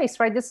the voice,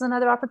 right? This is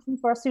another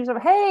opportunity for us to use,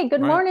 hey,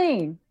 good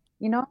morning.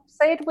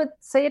 Say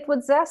it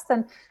with zest,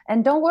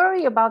 and don't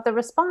worry about the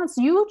response.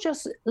 You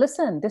just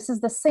listen. This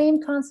is the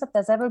same concept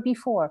as ever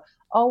before.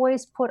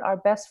 Always put our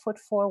best foot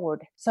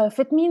forward. So if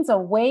it means a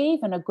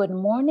wave and a good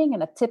morning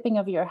and a tipping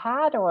of your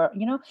hat, or,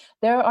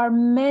 there are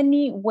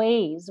many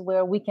ways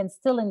where we can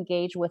still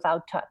engage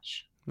without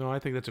touch. No, I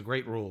think that's a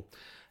great rule.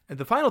 And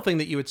the final thing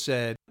that you had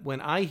said,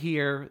 when I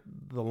hear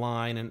the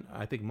line, and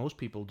I think most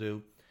people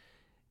do,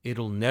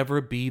 it'll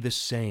never be the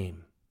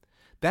same.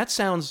 That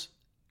sounds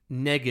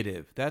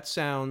negative. That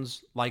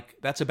sounds like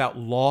that's about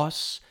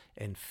loss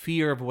and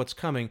fear of what's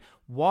coming.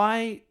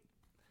 Why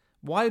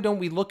don't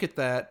we look at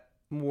that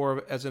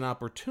more as an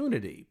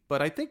opportunity?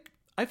 But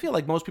I feel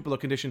like most people are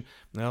conditioned,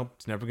 no,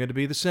 it's never going to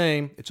be the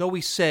same. It's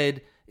always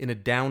said in a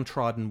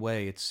downtrodden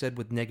way. It's said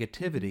with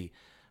negativity.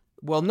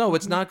 Well, no,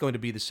 it's not going to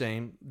be the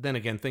same. Then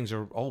again, things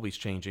are always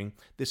changing.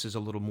 This is a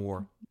little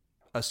more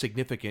a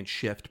significant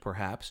shift,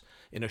 perhaps,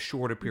 in a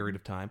shorter period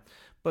of time.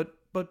 But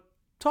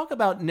talk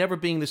about never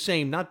being the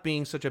same, not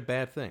being such a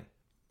bad thing.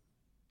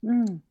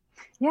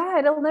 Yeah,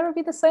 it'll never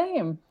be the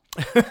same.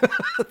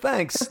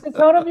 Thanks. The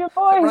tone of your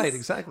voice. Right,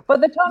 exactly.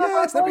 But the tone of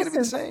our it's never going to be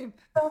the voices. same.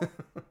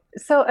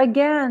 So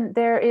again,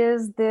 there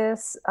is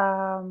this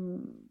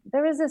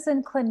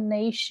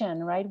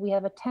inclination, right? We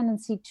have a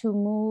tendency to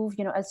move,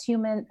 as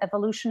human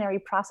evolutionary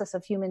process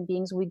of human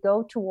beings, we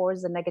go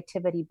towards the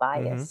negativity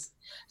bias.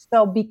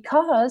 So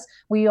because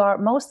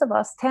most of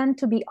us tend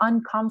to be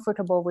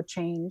uncomfortable with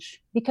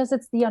change because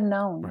it's the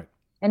unknown. Right.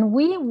 And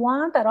we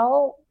want that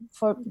all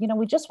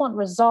we just want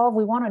resolve.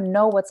 We want to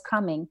know what's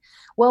coming.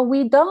 Well,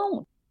 we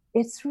don't.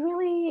 It's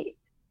really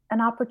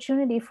an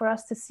opportunity for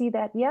us to see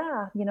that,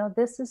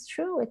 this is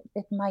true.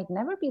 It might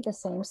never be the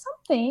same. Some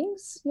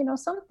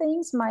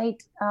things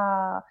might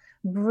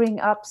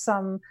bring up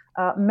some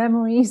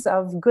memories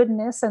of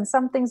goodness, and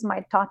some things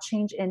might not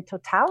change in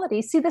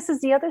totality. See, this is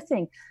the other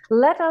thing.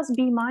 Let us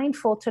be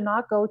mindful to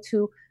not go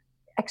to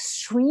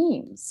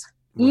extremes.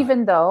 Right.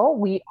 Even though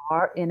we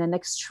are in an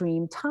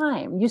extreme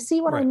time. You see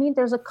what I mean?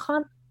 There's a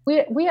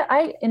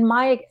in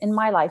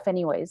my life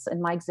anyways, in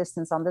my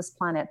existence on this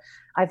planet,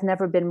 I've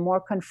never been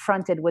more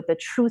confronted with the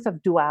truth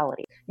of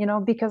duality,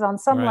 because on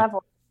some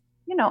level,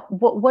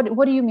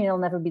 what do you mean it'll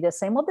never be the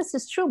same? Well, this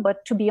is true,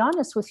 but to be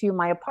honest with you,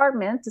 my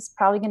apartment is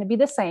probably going to be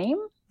the same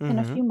in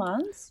a few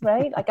months,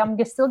 right? Like I'm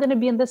still going to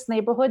be in this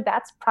neighborhood.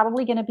 That's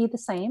probably going to be the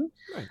same.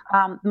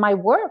 Right. My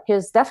work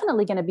is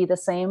definitely going to be the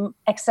same,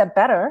 except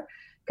better.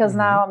 Because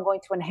now I'm going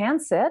to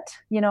enhance it.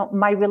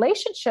 My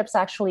relationships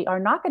actually are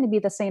not going to be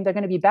the same. They're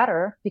going to be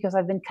better because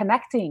I've been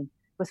connecting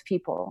with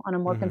people on a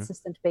more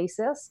consistent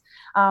basis.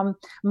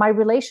 My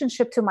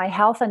relationship to my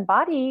health and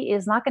body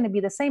is not going to be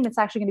the same. It's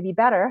actually going to be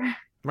better.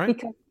 Right.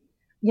 Because,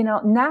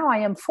 now I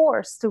am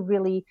forced to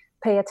really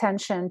pay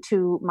attention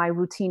to my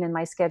routine and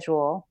my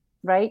schedule,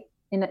 right?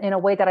 In a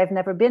way that I've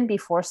never been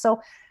before.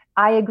 So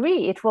I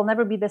agree. It will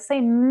never be the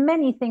same.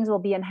 Many things will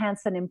be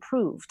enhanced and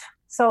improved.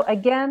 So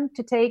again,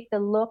 to take the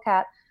look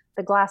at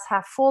the glass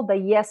half full, the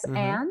yes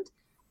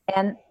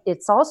and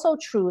it's also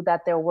true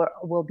that there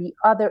will be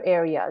other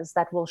areas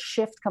that will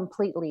shift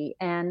completely.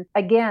 And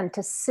again,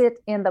 to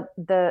sit in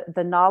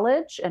the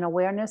knowledge and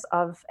awareness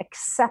of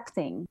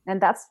accepting, and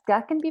that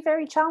can be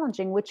very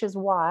challenging, which is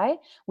why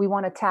we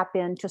want to tap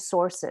into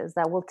sources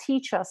that will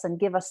teach us and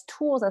give us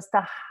tools as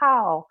to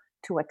how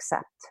to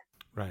accept.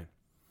 Right.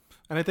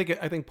 And I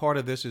think part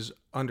of this is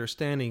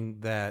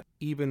understanding that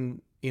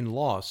even in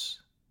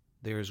loss,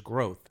 there's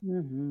growth.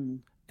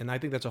 And I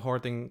think that's a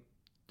hard thing.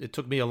 It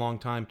took me a long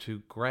time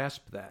to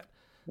grasp that.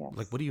 Yes.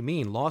 Like, what do you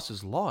mean? Loss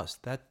is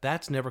lost.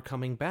 That's never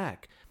coming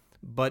back.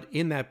 But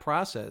in that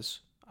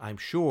process, I'm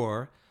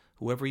sure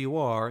whoever you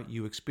are,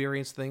 you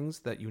experience things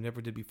that you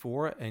never did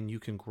before, and you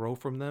can grow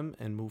from them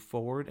and move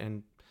forward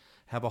and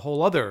have a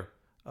whole other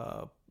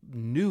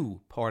new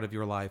part of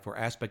your life or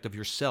aspect of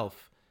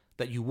yourself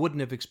that you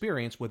wouldn't have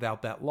experienced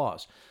without that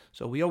loss.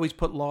 So we always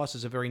put loss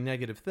as a very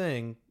negative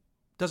thing.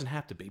 It doesn't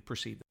have to be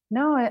perceived.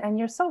 No, and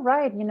you're so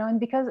right, and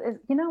because,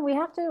 we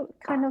have to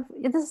kind of,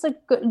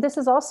 this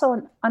is also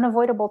an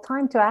unavoidable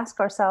time to ask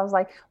ourselves,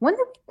 like, when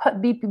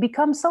did we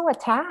become so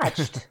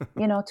attached,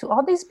 to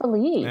all these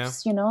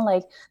beliefs,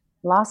 like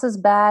loss is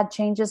bad,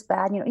 change is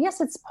bad, yes,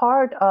 it's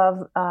part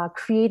of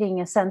creating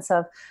a sense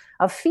of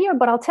fear,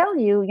 but I'll tell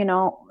you,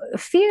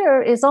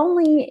 fear is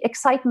only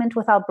excitement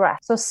without breath.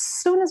 So as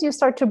soon as you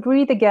start to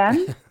breathe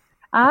again,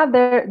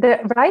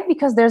 right?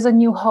 Because there's a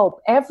new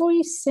hope.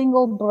 Every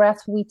single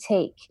breath we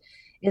take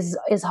is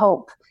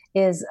hope,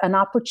 is an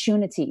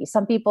opportunity.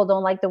 Some people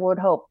don't like the word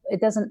hope.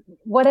 It doesn't,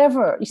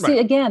 whatever. You see,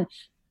 again,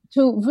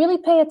 to really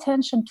pay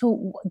attention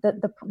to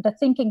the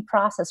thinking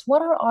process.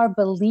 What are our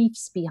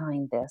beliefs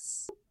behind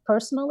this?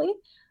 Personally,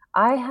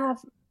 I have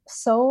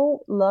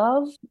so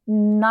loved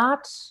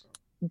not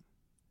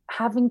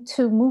having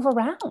to move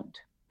around.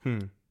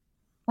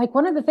 Like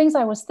one of the things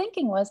I was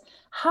thinking was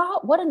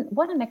what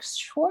an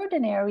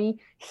extraordinary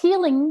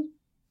healing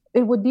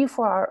it would be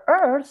for our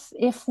earth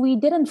if we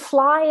didn't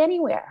fly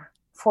anywhere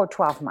for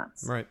 12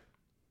 months. Right.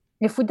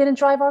 If we didn't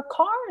drive our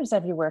cars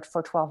everywhere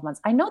for 12 months.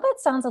 I know that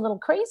sounds a little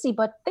crazy,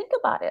 but think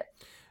about it.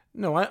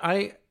 No,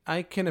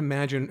 I can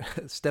imagine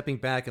stepping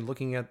back and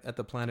looking at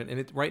the planet,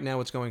 and right now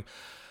it's going,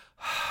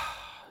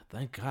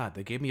 thank God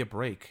they gave me a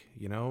break.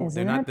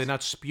 They're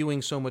not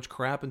spewing so much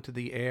crap into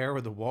the air or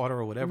the water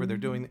or whatever they're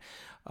doing.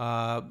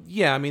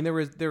 Yeah, I mean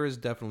there is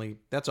definitely,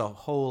 that's a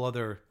whole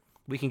other.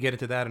 We can get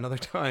into that another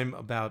time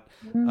about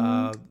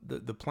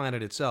the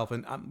planet itself.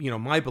 And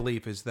my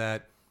belief is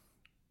that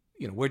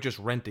we're just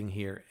renting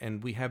here,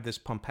 and we have this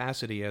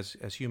pomposity as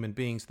human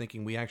beings,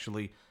 thinking we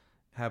actually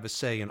have a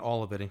say in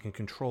all of it and can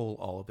control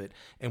all of it.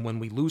 And when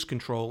we lose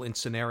control in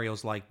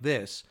scenarios like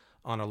this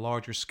on a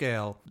larger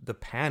scale, the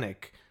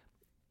panic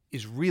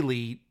is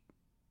really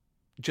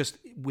just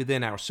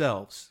within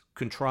ourselves,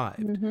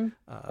 contrived.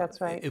 That's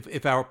right.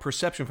 If our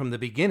perception from the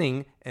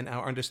beginning and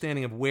our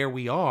understanding of where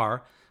we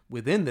are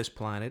within this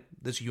planet,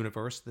 this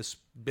universe, this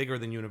bigger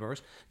than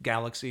universe,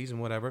 galaxies and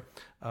whatever,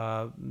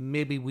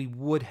 maybe we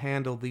would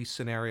handle these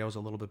scenarios a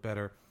little bit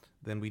better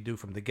than we do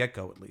from the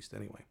get-go, at least,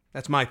 anyway.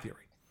 That's my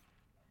theory.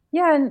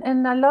 Yeah,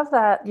 and I love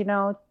that,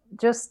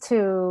 just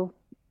to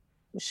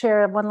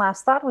share one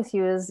last thought with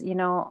you is,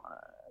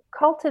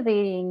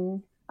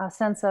 cultivating a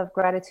sense of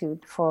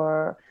gratitude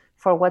for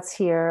what's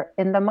here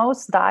in the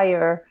most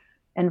dire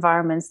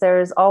environments.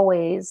 There is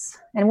always,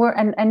 and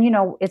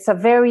it's a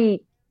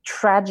very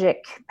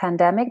tragic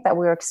pandemic that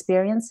we're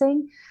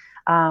experiencing,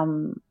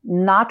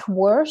 not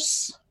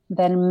worse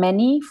than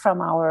many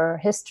from our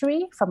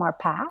history, from our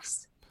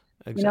past.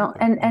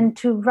 Exactly. And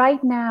to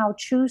right now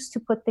choose to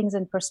put things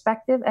in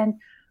perspective and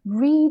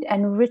read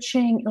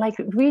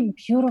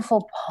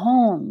beautiful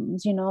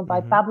poems, by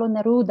Pablo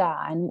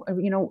Neruda, and,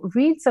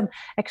 read some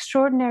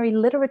extraordinary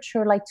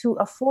literature, like to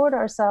afford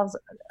ourselves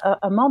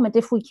a moment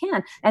if we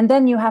can. And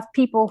then you have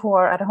people who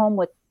are at home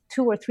with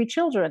 2 or 3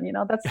 children,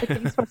 that's the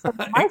case for some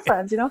of my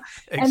friends, Exactly.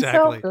 And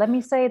so let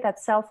me say that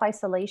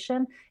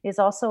self-isolation is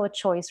also a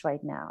choice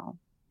right now.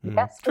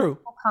 Yes, true.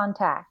 physical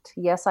contact.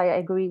 Yes, I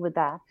agree with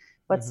that.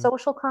 But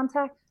social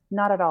contact,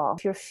 not at all.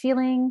 If you're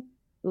feeling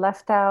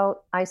left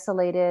out,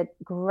 isolated,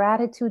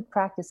 gratitude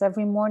practice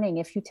every morning.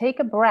 If you take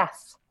a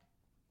breath,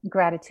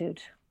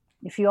 gratitude.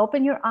 If you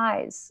open your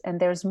eyes and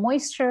there's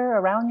moisture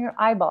around your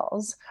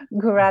eyeballs,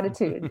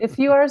 gratitude. If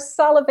you are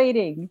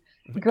salivating,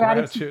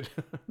 gratitude.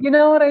 You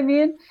know what I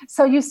mean?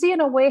 So you see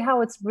in a way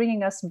how it's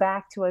bringing us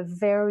back to a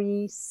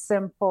very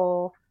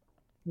simple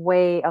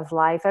way of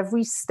life.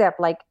 Every step,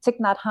 like Thich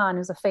Nhat Hanh,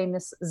 who's a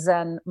famous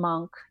Zen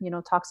monk,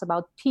 talks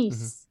about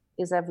peace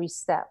is every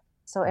step.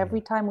 So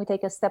every time we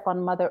take a step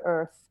on Mother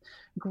Earth,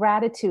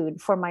 gratitude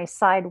for my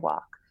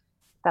sidewalk,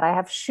 that I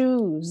have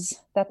shoes,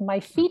 that my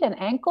feet and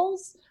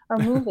ankles are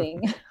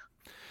moving.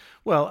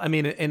 Well, I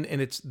mean, and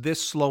it's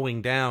this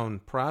slowing down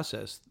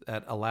process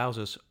that allows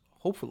us,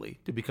 hopefully,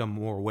 to become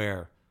more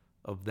aware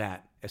of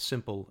that, as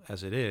simple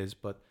as it is.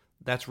 But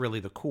that's really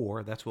the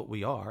core. That's what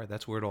we are.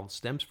 That's where it all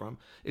stems from.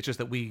 It's just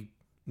that we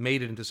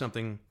made it into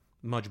something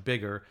much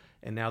bigger,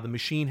 and now the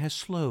machine has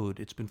slowed.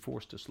 It's been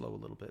forced to slow a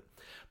little bit.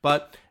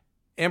 But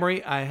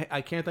Anne-Marie,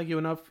 I can't thank you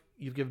enough.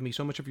 You've given me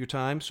so much of your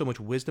time, so much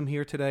wisdom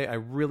here today. I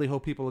really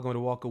hope people are going to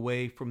walk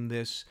away from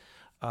this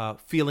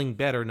feeling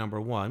better,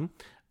 number one,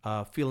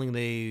 feeling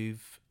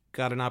they've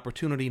got an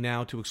opportunity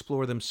now to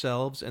explore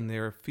themselves and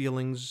their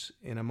feelings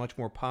in a much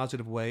more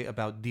positive way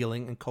about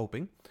dealing and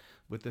coping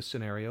with this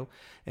scenario.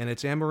 And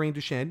it's Anne-Marie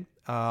Duchesne,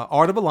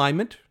 Art of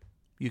Alignment.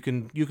 You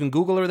can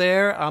Google her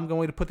there. I'm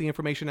going to put the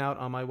information out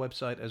on my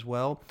website as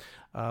well.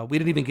 We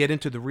didn't even get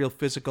into the real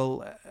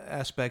physical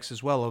aspects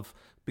as well,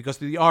 because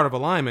the art of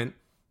alignment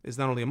is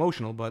not only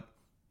emotional, but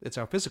it's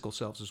our physical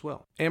selves as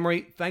well.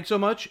 Anne-Marie, thanks so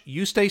much.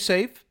 You stay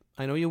safe.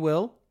 I know you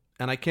will.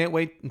 And I can't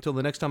wait until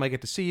the next time I get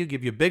to see you,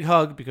 give you a big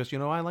hug, because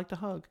I like to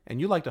hug, and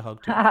you like to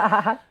hug too.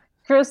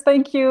 Chris,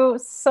 thank you.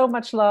 So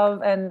much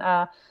love and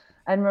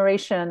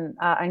admiration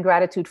and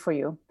gratitude for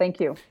you. Thank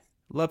you.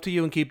 Love to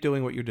you, and keep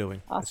doing what you're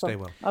doing. Awesome. Stay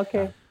well.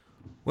 Okay.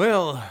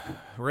 Well,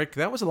 Rick,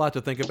 that was a lot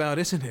to think about,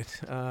 isn't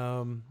it?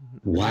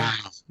 Wow.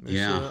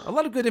 Yeah. A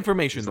lot of good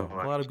information, though.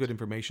 A lot of good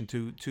information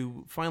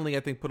to finally,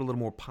 I think, put a little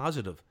more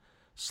positive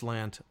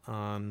slant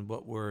on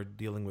what we're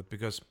dealing with.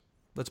 Because,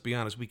 let's be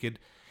honest, we could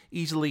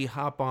easily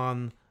hop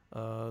on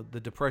the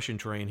depression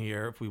train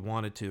here if we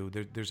wanted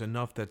to. There's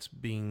enough that's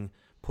being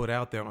put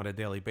out there on a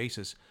daily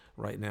basis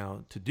right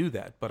now to do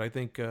that. But I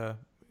think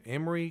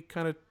Anne-Marie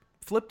kind of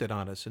flipped it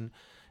on us and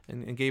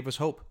gave us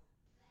hope.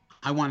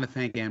 I want to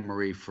thank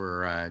Anne-Marie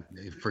for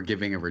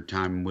giving of her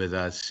time with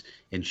us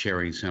and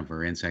sharing some of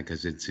her insight,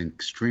 because it's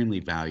extremely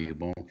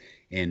valuable.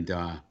 And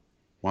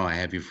while I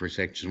have you for a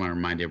sec, just want to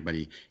remind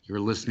everybody, you're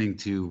listening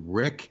to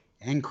Rick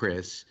and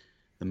Chris,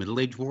 the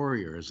Middle-Aged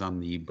Warriors, on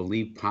the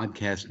Believe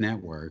Podcast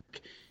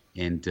Network.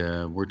 And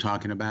we're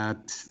talking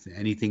about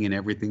anything and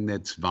everything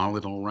that's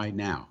volatile right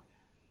now.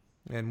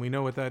 And we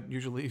know what that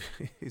usually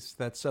is,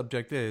 that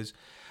subject is.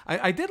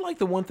 I did like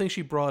the one thing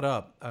she brought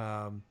up.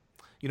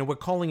 We're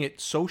calling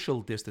it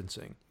social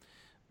distancing.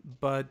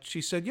 But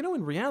she said,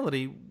 in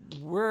reality,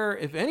 we're,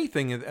 if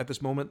anything, at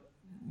this moment,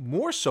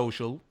 more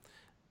social.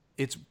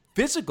 It's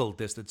physical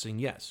distancing,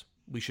 yes.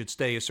 We should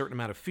stay a certain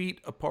amount of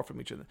feet apart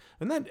from each other.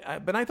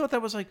 But I thought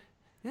that was like,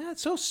 yeah,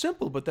 it's so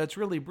simple, but that's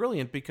really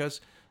brilliant because,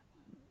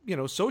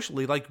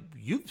 socially, like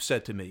you've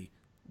said to me,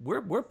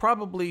 we're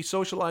probably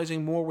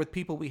socializing more with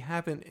people we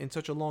haven't in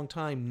such a long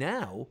time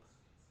now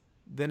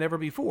than ever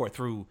before,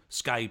 through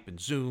Skype and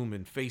Zoom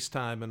and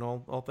FaceTime and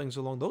all things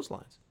along those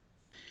lines.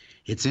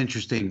 It's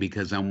interesting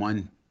because on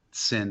one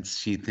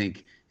sense you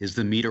think, is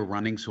the meter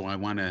running? So I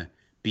want to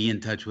be in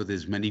touch with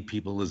as many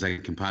people as I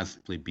can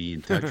possibly be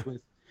in touch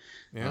with.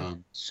 Yeah.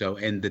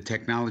 And the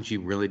technology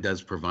really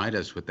does provide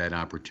us with that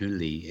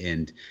opportunity,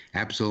 and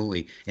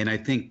absolutely. And I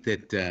think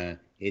that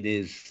it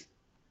is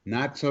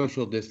not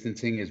social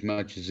distancing as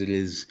much as it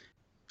is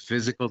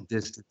physical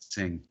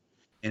distancing,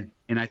 and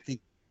I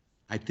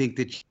think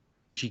that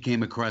she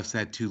came across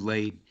that too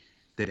late.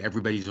 That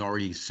everybody's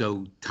already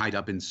so tied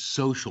up in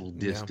social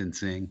Yeah.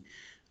 distancing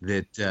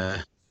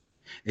that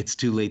it's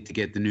too late to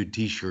get the new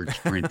T-shirts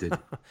printed.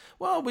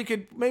 Well,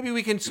 maybe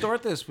we can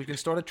start this. We can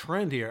start a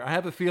trend here. I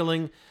have a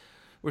feeling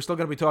we're still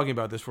going to be talking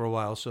about this for a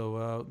while.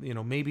 So,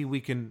 maybe we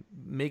can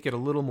make it a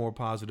little more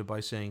positive by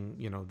saying,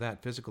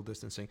 that physical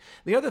distancing.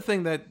 The other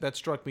thing that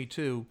struck me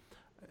too,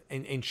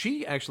 and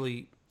she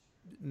actually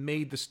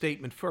made the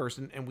statement first,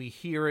 and we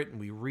hear it and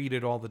we read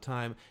it all the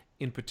time,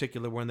 in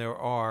particular when there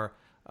are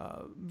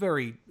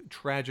very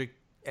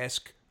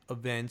tragic-esque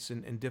events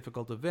and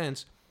difficult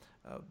events.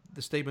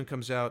 The statement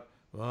comes out,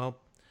 well,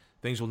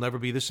 things will never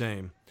be the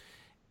same.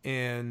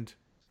 And,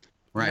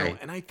 Right.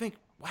 and I think,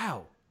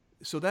 wow,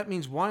 so that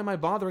means why am I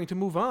bothering to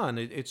move on?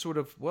 It's sort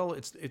of, well,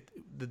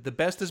 the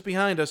best is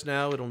behind us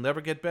now. It'll never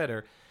get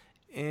better.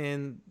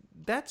 And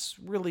that's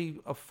really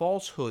a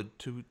falsehood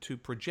to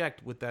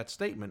project with that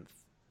statement.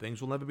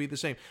 Things will never be the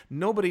same.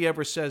 Nobody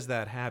ever says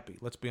that happy.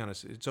 Let's be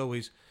honest. It's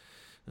always,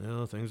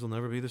 things will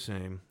never be the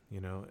same,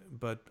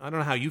 But I don't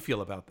know how you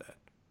feel about that.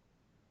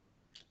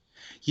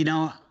 You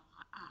know,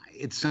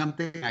 it's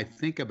something I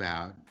think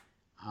about.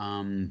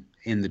 And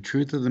the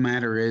truth of the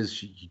matter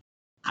is,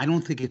 I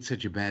don't think it's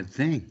such a bad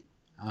thing.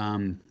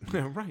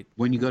 Right.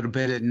 When you go to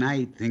bed at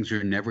night, things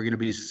are never going to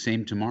be the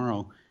same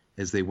tomorrow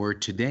as they were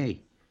today,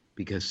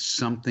 because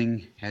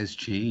something has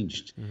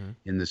changed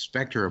in the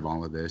specter of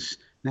all of this.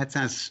 And that's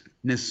not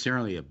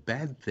necessarily a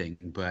bad thing,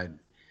 but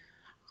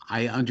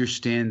I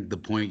understand the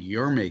point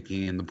you're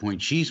making and the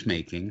point she's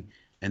making,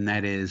 and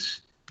that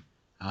is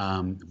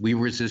we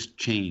resist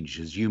change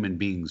as human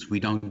beings.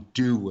 We don't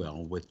do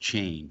well with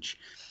change.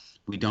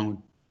 We don't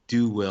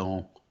do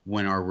well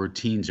when our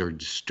routines are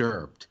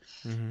disturbed.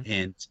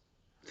 And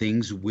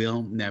things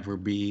will never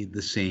be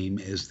the same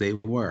as they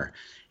were.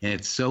 And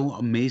it's so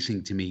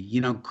amazing to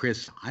me.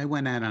 Chris, I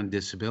went out on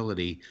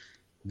disability.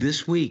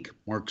 This week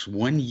marks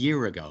 1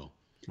 year ago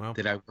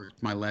that I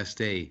worked my last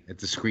day at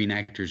the Screen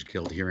Actors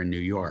Guild here in New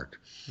York.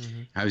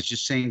 I was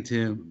just saying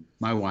to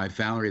my wife,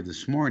 Valerie,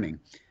 this morning,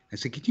 I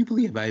said, can you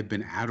believe I've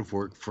been out of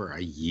work for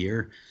a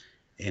year?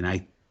 And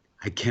I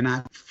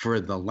cannot for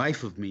the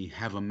life of me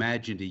have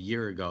imagined a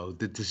year ago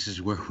that this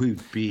is where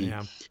we'd be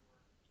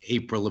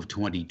April of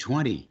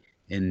 2020.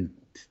 And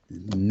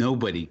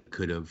nobody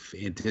could have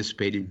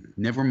anticipated,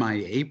 never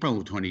mind April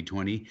of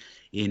 2020,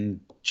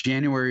 in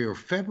January or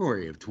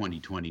February of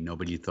 2020,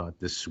 nobody thought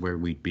this is where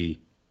we'd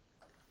be.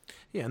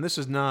 Yeah, and this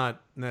is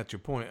not, and that's your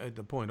point.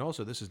 The point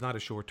also, this is not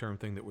a short-term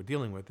thing that we're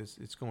dealing with.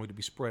 It's going to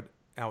be spread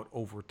out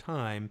over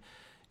time.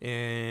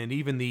 And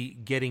even the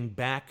getting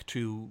back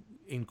to,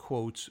 in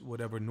quotes,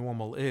 whatever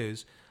normal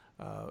is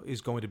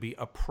going to be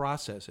a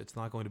process. It's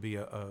not going to be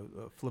a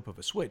flip of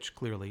a switch,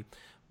 clearly.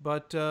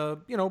 But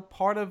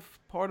part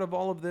of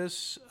all of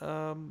this,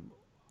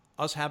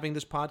 us having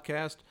this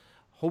podcast,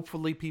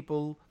 hopefully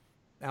people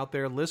out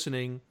there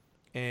listening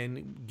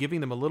and giving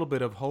them a little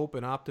bit of hope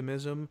and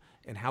optimism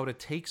and how to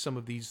take some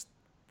of these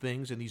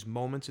things and these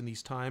moments and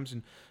these times.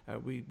 And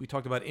we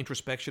talked about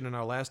introspection in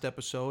our last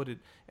episode,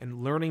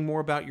 and learning more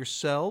about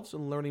yourselves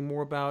and learning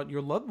more about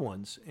your loved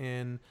ones,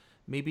 and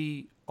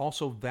maybe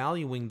also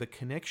valuing the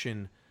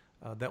connection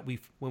that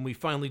when we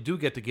finally do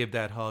get to give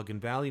that hug, and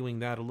valuing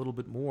that a little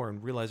bit more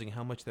and realizing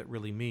how much that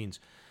really means.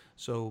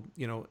 So,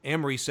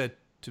 Anne-Marie said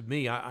to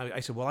me, I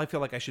said, well, I feel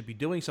like I should be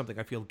doing something.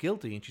 I feel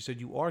guilty. And she said,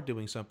 you are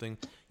doing something.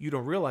 You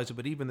don't realize it,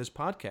 but even this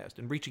podcast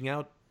and reaching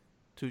out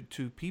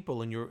to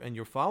people and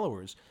your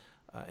followers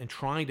and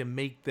trying to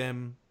make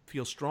them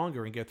feel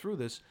stronger and get through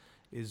this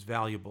is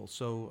valuable.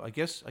 So I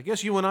guess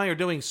you and I are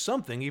doing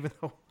something, even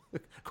though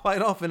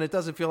quite often it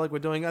doesn't feel like we're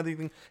doing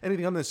anything other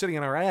than sitting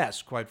on our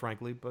ass, quite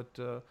frankly. But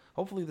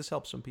hopefully this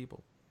helps some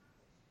people.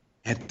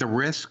 At the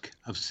risk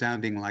of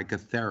sounding like a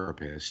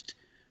therapist,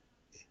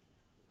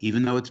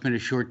 even though it's been a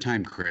short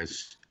time,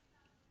 Chris,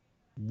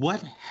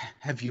 what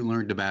have you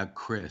learned about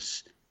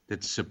Chris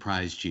that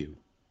surprised you,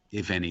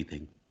 if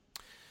anything?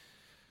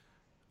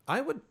 I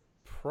would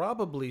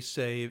probably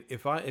say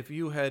if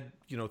you had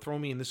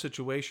thrown me in this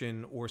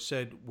situation, or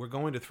said we're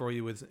going to throw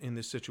you in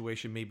this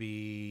situation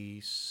maybe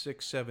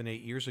 6, 7,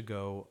 8 years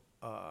ago,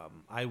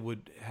 I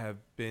would have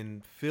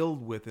been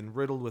filled with and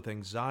riddled with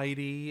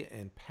anxiety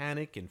and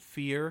panic and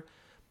fear.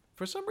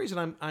 For some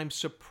reason, I'm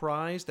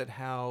surprised at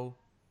how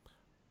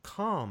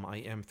calm I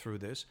am through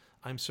this.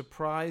 I'm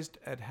surprised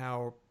at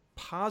how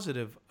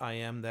positive I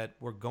am that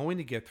we're going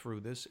to get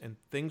through this and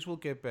things will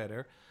get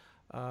better.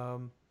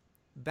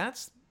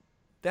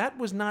 That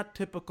was not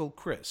typical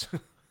Chris,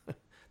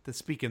 to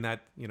speak in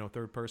that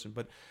third person,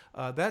 but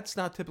that's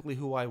not typically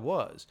who I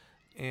was.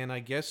 And I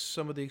guess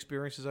some of the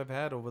experiences I've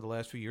had over the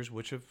last few years,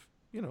 which have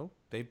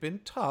they've been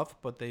tough,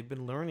 but they've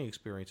been learning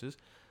experiences,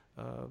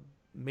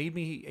 made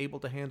me able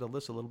to handle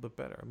this a little bit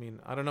better. I mean,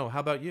 I don't know. How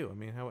about you? I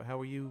mean, how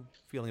are you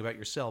feeling about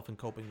yourself and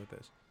coping with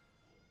this?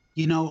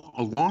 You know,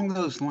 along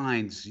those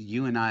lines,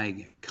 you and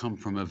I come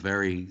from a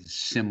very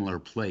similar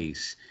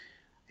place.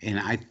 And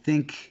I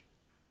think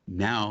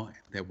now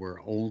that we're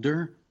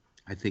older,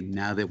 I think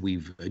now that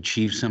we've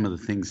achieved some of the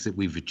things that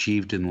we've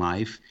achieved in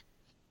life,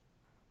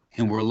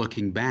 and we're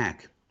looking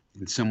back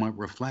and somewhat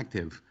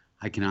reflective,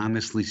 I can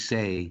honestly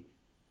say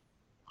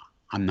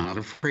I'm not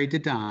afraid to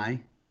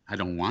die. I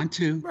don't want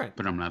to, Right.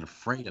 but I'm not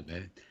afraid of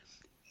it.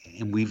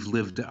 And we've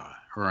lived,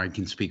 or I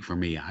can speak for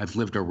me, I've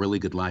lived a really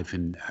good life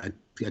and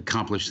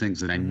accomplished things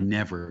that I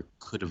never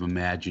could have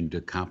imagined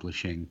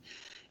accomplishing.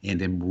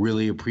 And I'm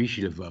really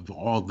appreciative of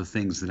all the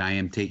things that I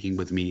am taking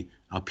with me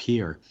up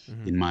here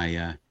in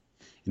my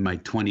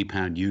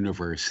 20-pound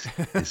universe,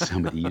 as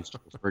somebody used to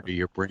refer to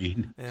your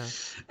brain. Yeah.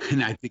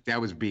 And I think that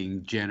was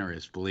being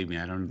generous. Believe me,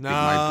 I don't think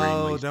my brain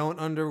No, weighs. don't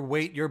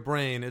underweight your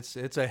brain. It's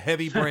a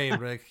heavy brain,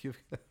 Rick.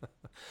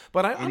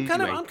 But I'm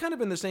kind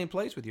of in the same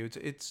place with you.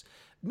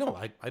 No,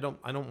 I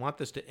don't want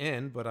this to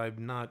end, but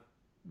I'm not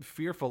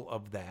fearful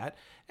of that.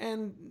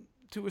 And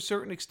to a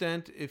certain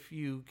extent, if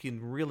you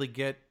can really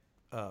get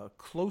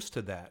close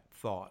to that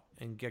thought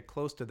and get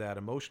close to that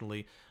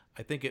emotionally,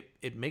 I think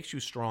it makes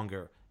you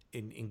stronger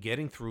in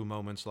getting through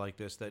moments like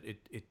this, that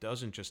it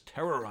doesn't just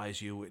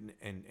terrorize you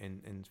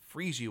and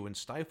freeze you and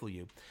stifle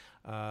you.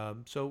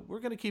 So we're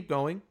going to keep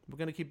going. We're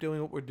going to keep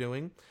doing what we're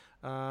doing.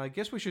 I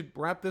guess we should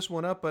wrap this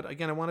one up. But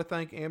again, I want to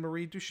thank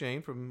Anne-Marie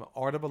Duchesne from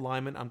Art of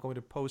Alignment. I'm going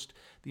to post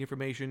the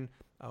information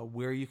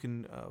where you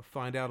can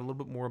find out a little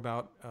bit more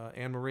about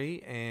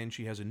Anne-Marie. And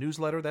she has a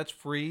newsletter that's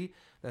free.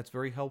 That's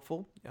very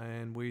helpful.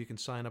 And where you can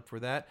sign up for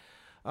that.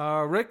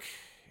 Rick,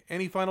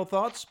 any final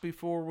thoughts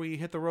before we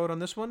hit the road on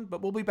this one?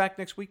 But we'll be back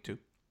next week, too.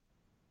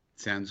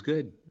 Sounds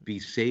good. Be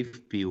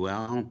safe, be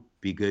well,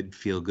 be good,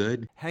 feel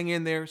good. Hang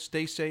in there.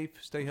 Stay safe.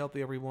 Stay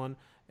healthy, everyone.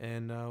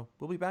 And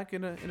we'll be back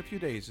in a few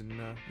days. And,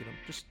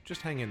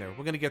 just hang in there.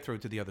 We're going to get through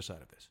to the other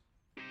side of this.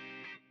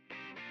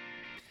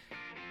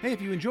 Hey,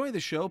 if you enjoy the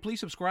show, please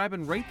subscribe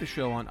and rate the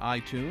show on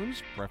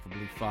iTunes,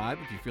 preferably 5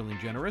 if you're feeling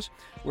generous.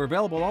 We're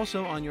available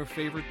also on your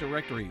favorite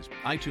directories: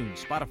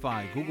 iTunes,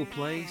 Spotify, Google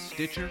Play,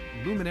 Stitcher,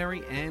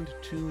 Luminary, and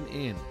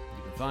TuneIn.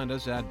 You can find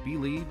us at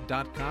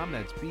Believe.com,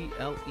 that's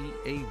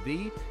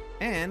BLEAV,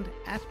 and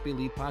at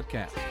Believe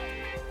Podcast.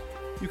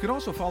 You can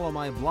also follow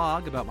my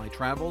blog about my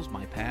travels,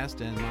 my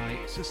past, and my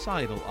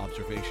societal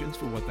observations,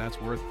 for what that's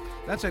worth.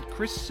 That's at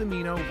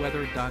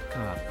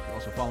ChrisCiminoWeather.com. You can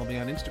also follow me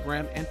on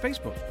Instagram and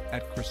Facebook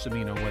at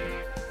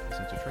ChrisCiminoWeather. I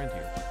sense a trend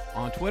here.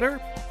 On Twitter,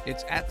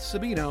 it's at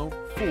Cimino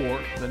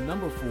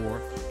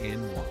 4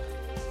 NY.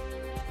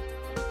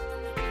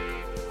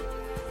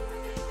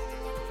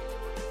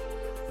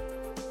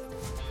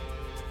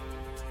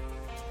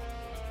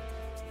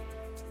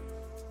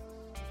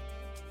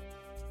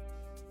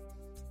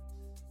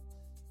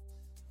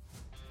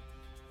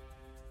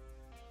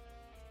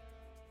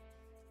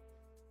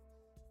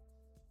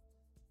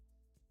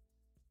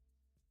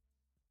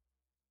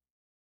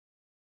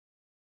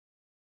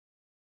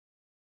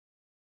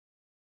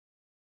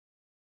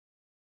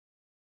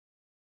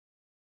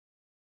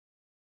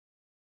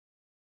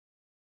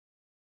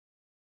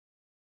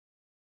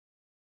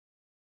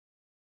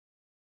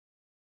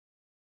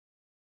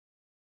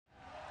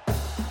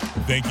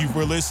 Thank you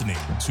for listening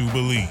to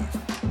Believe.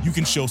 You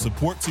can show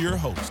support to your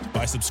host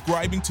by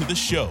subscribing to the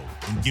show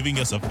and giving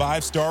us a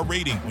 5-star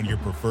rating on your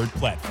preferred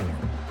platform.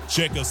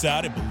 Check us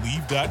out at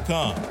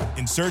Believe.com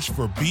and search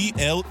for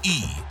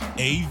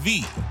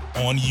BLEAV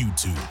on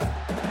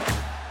YouTube.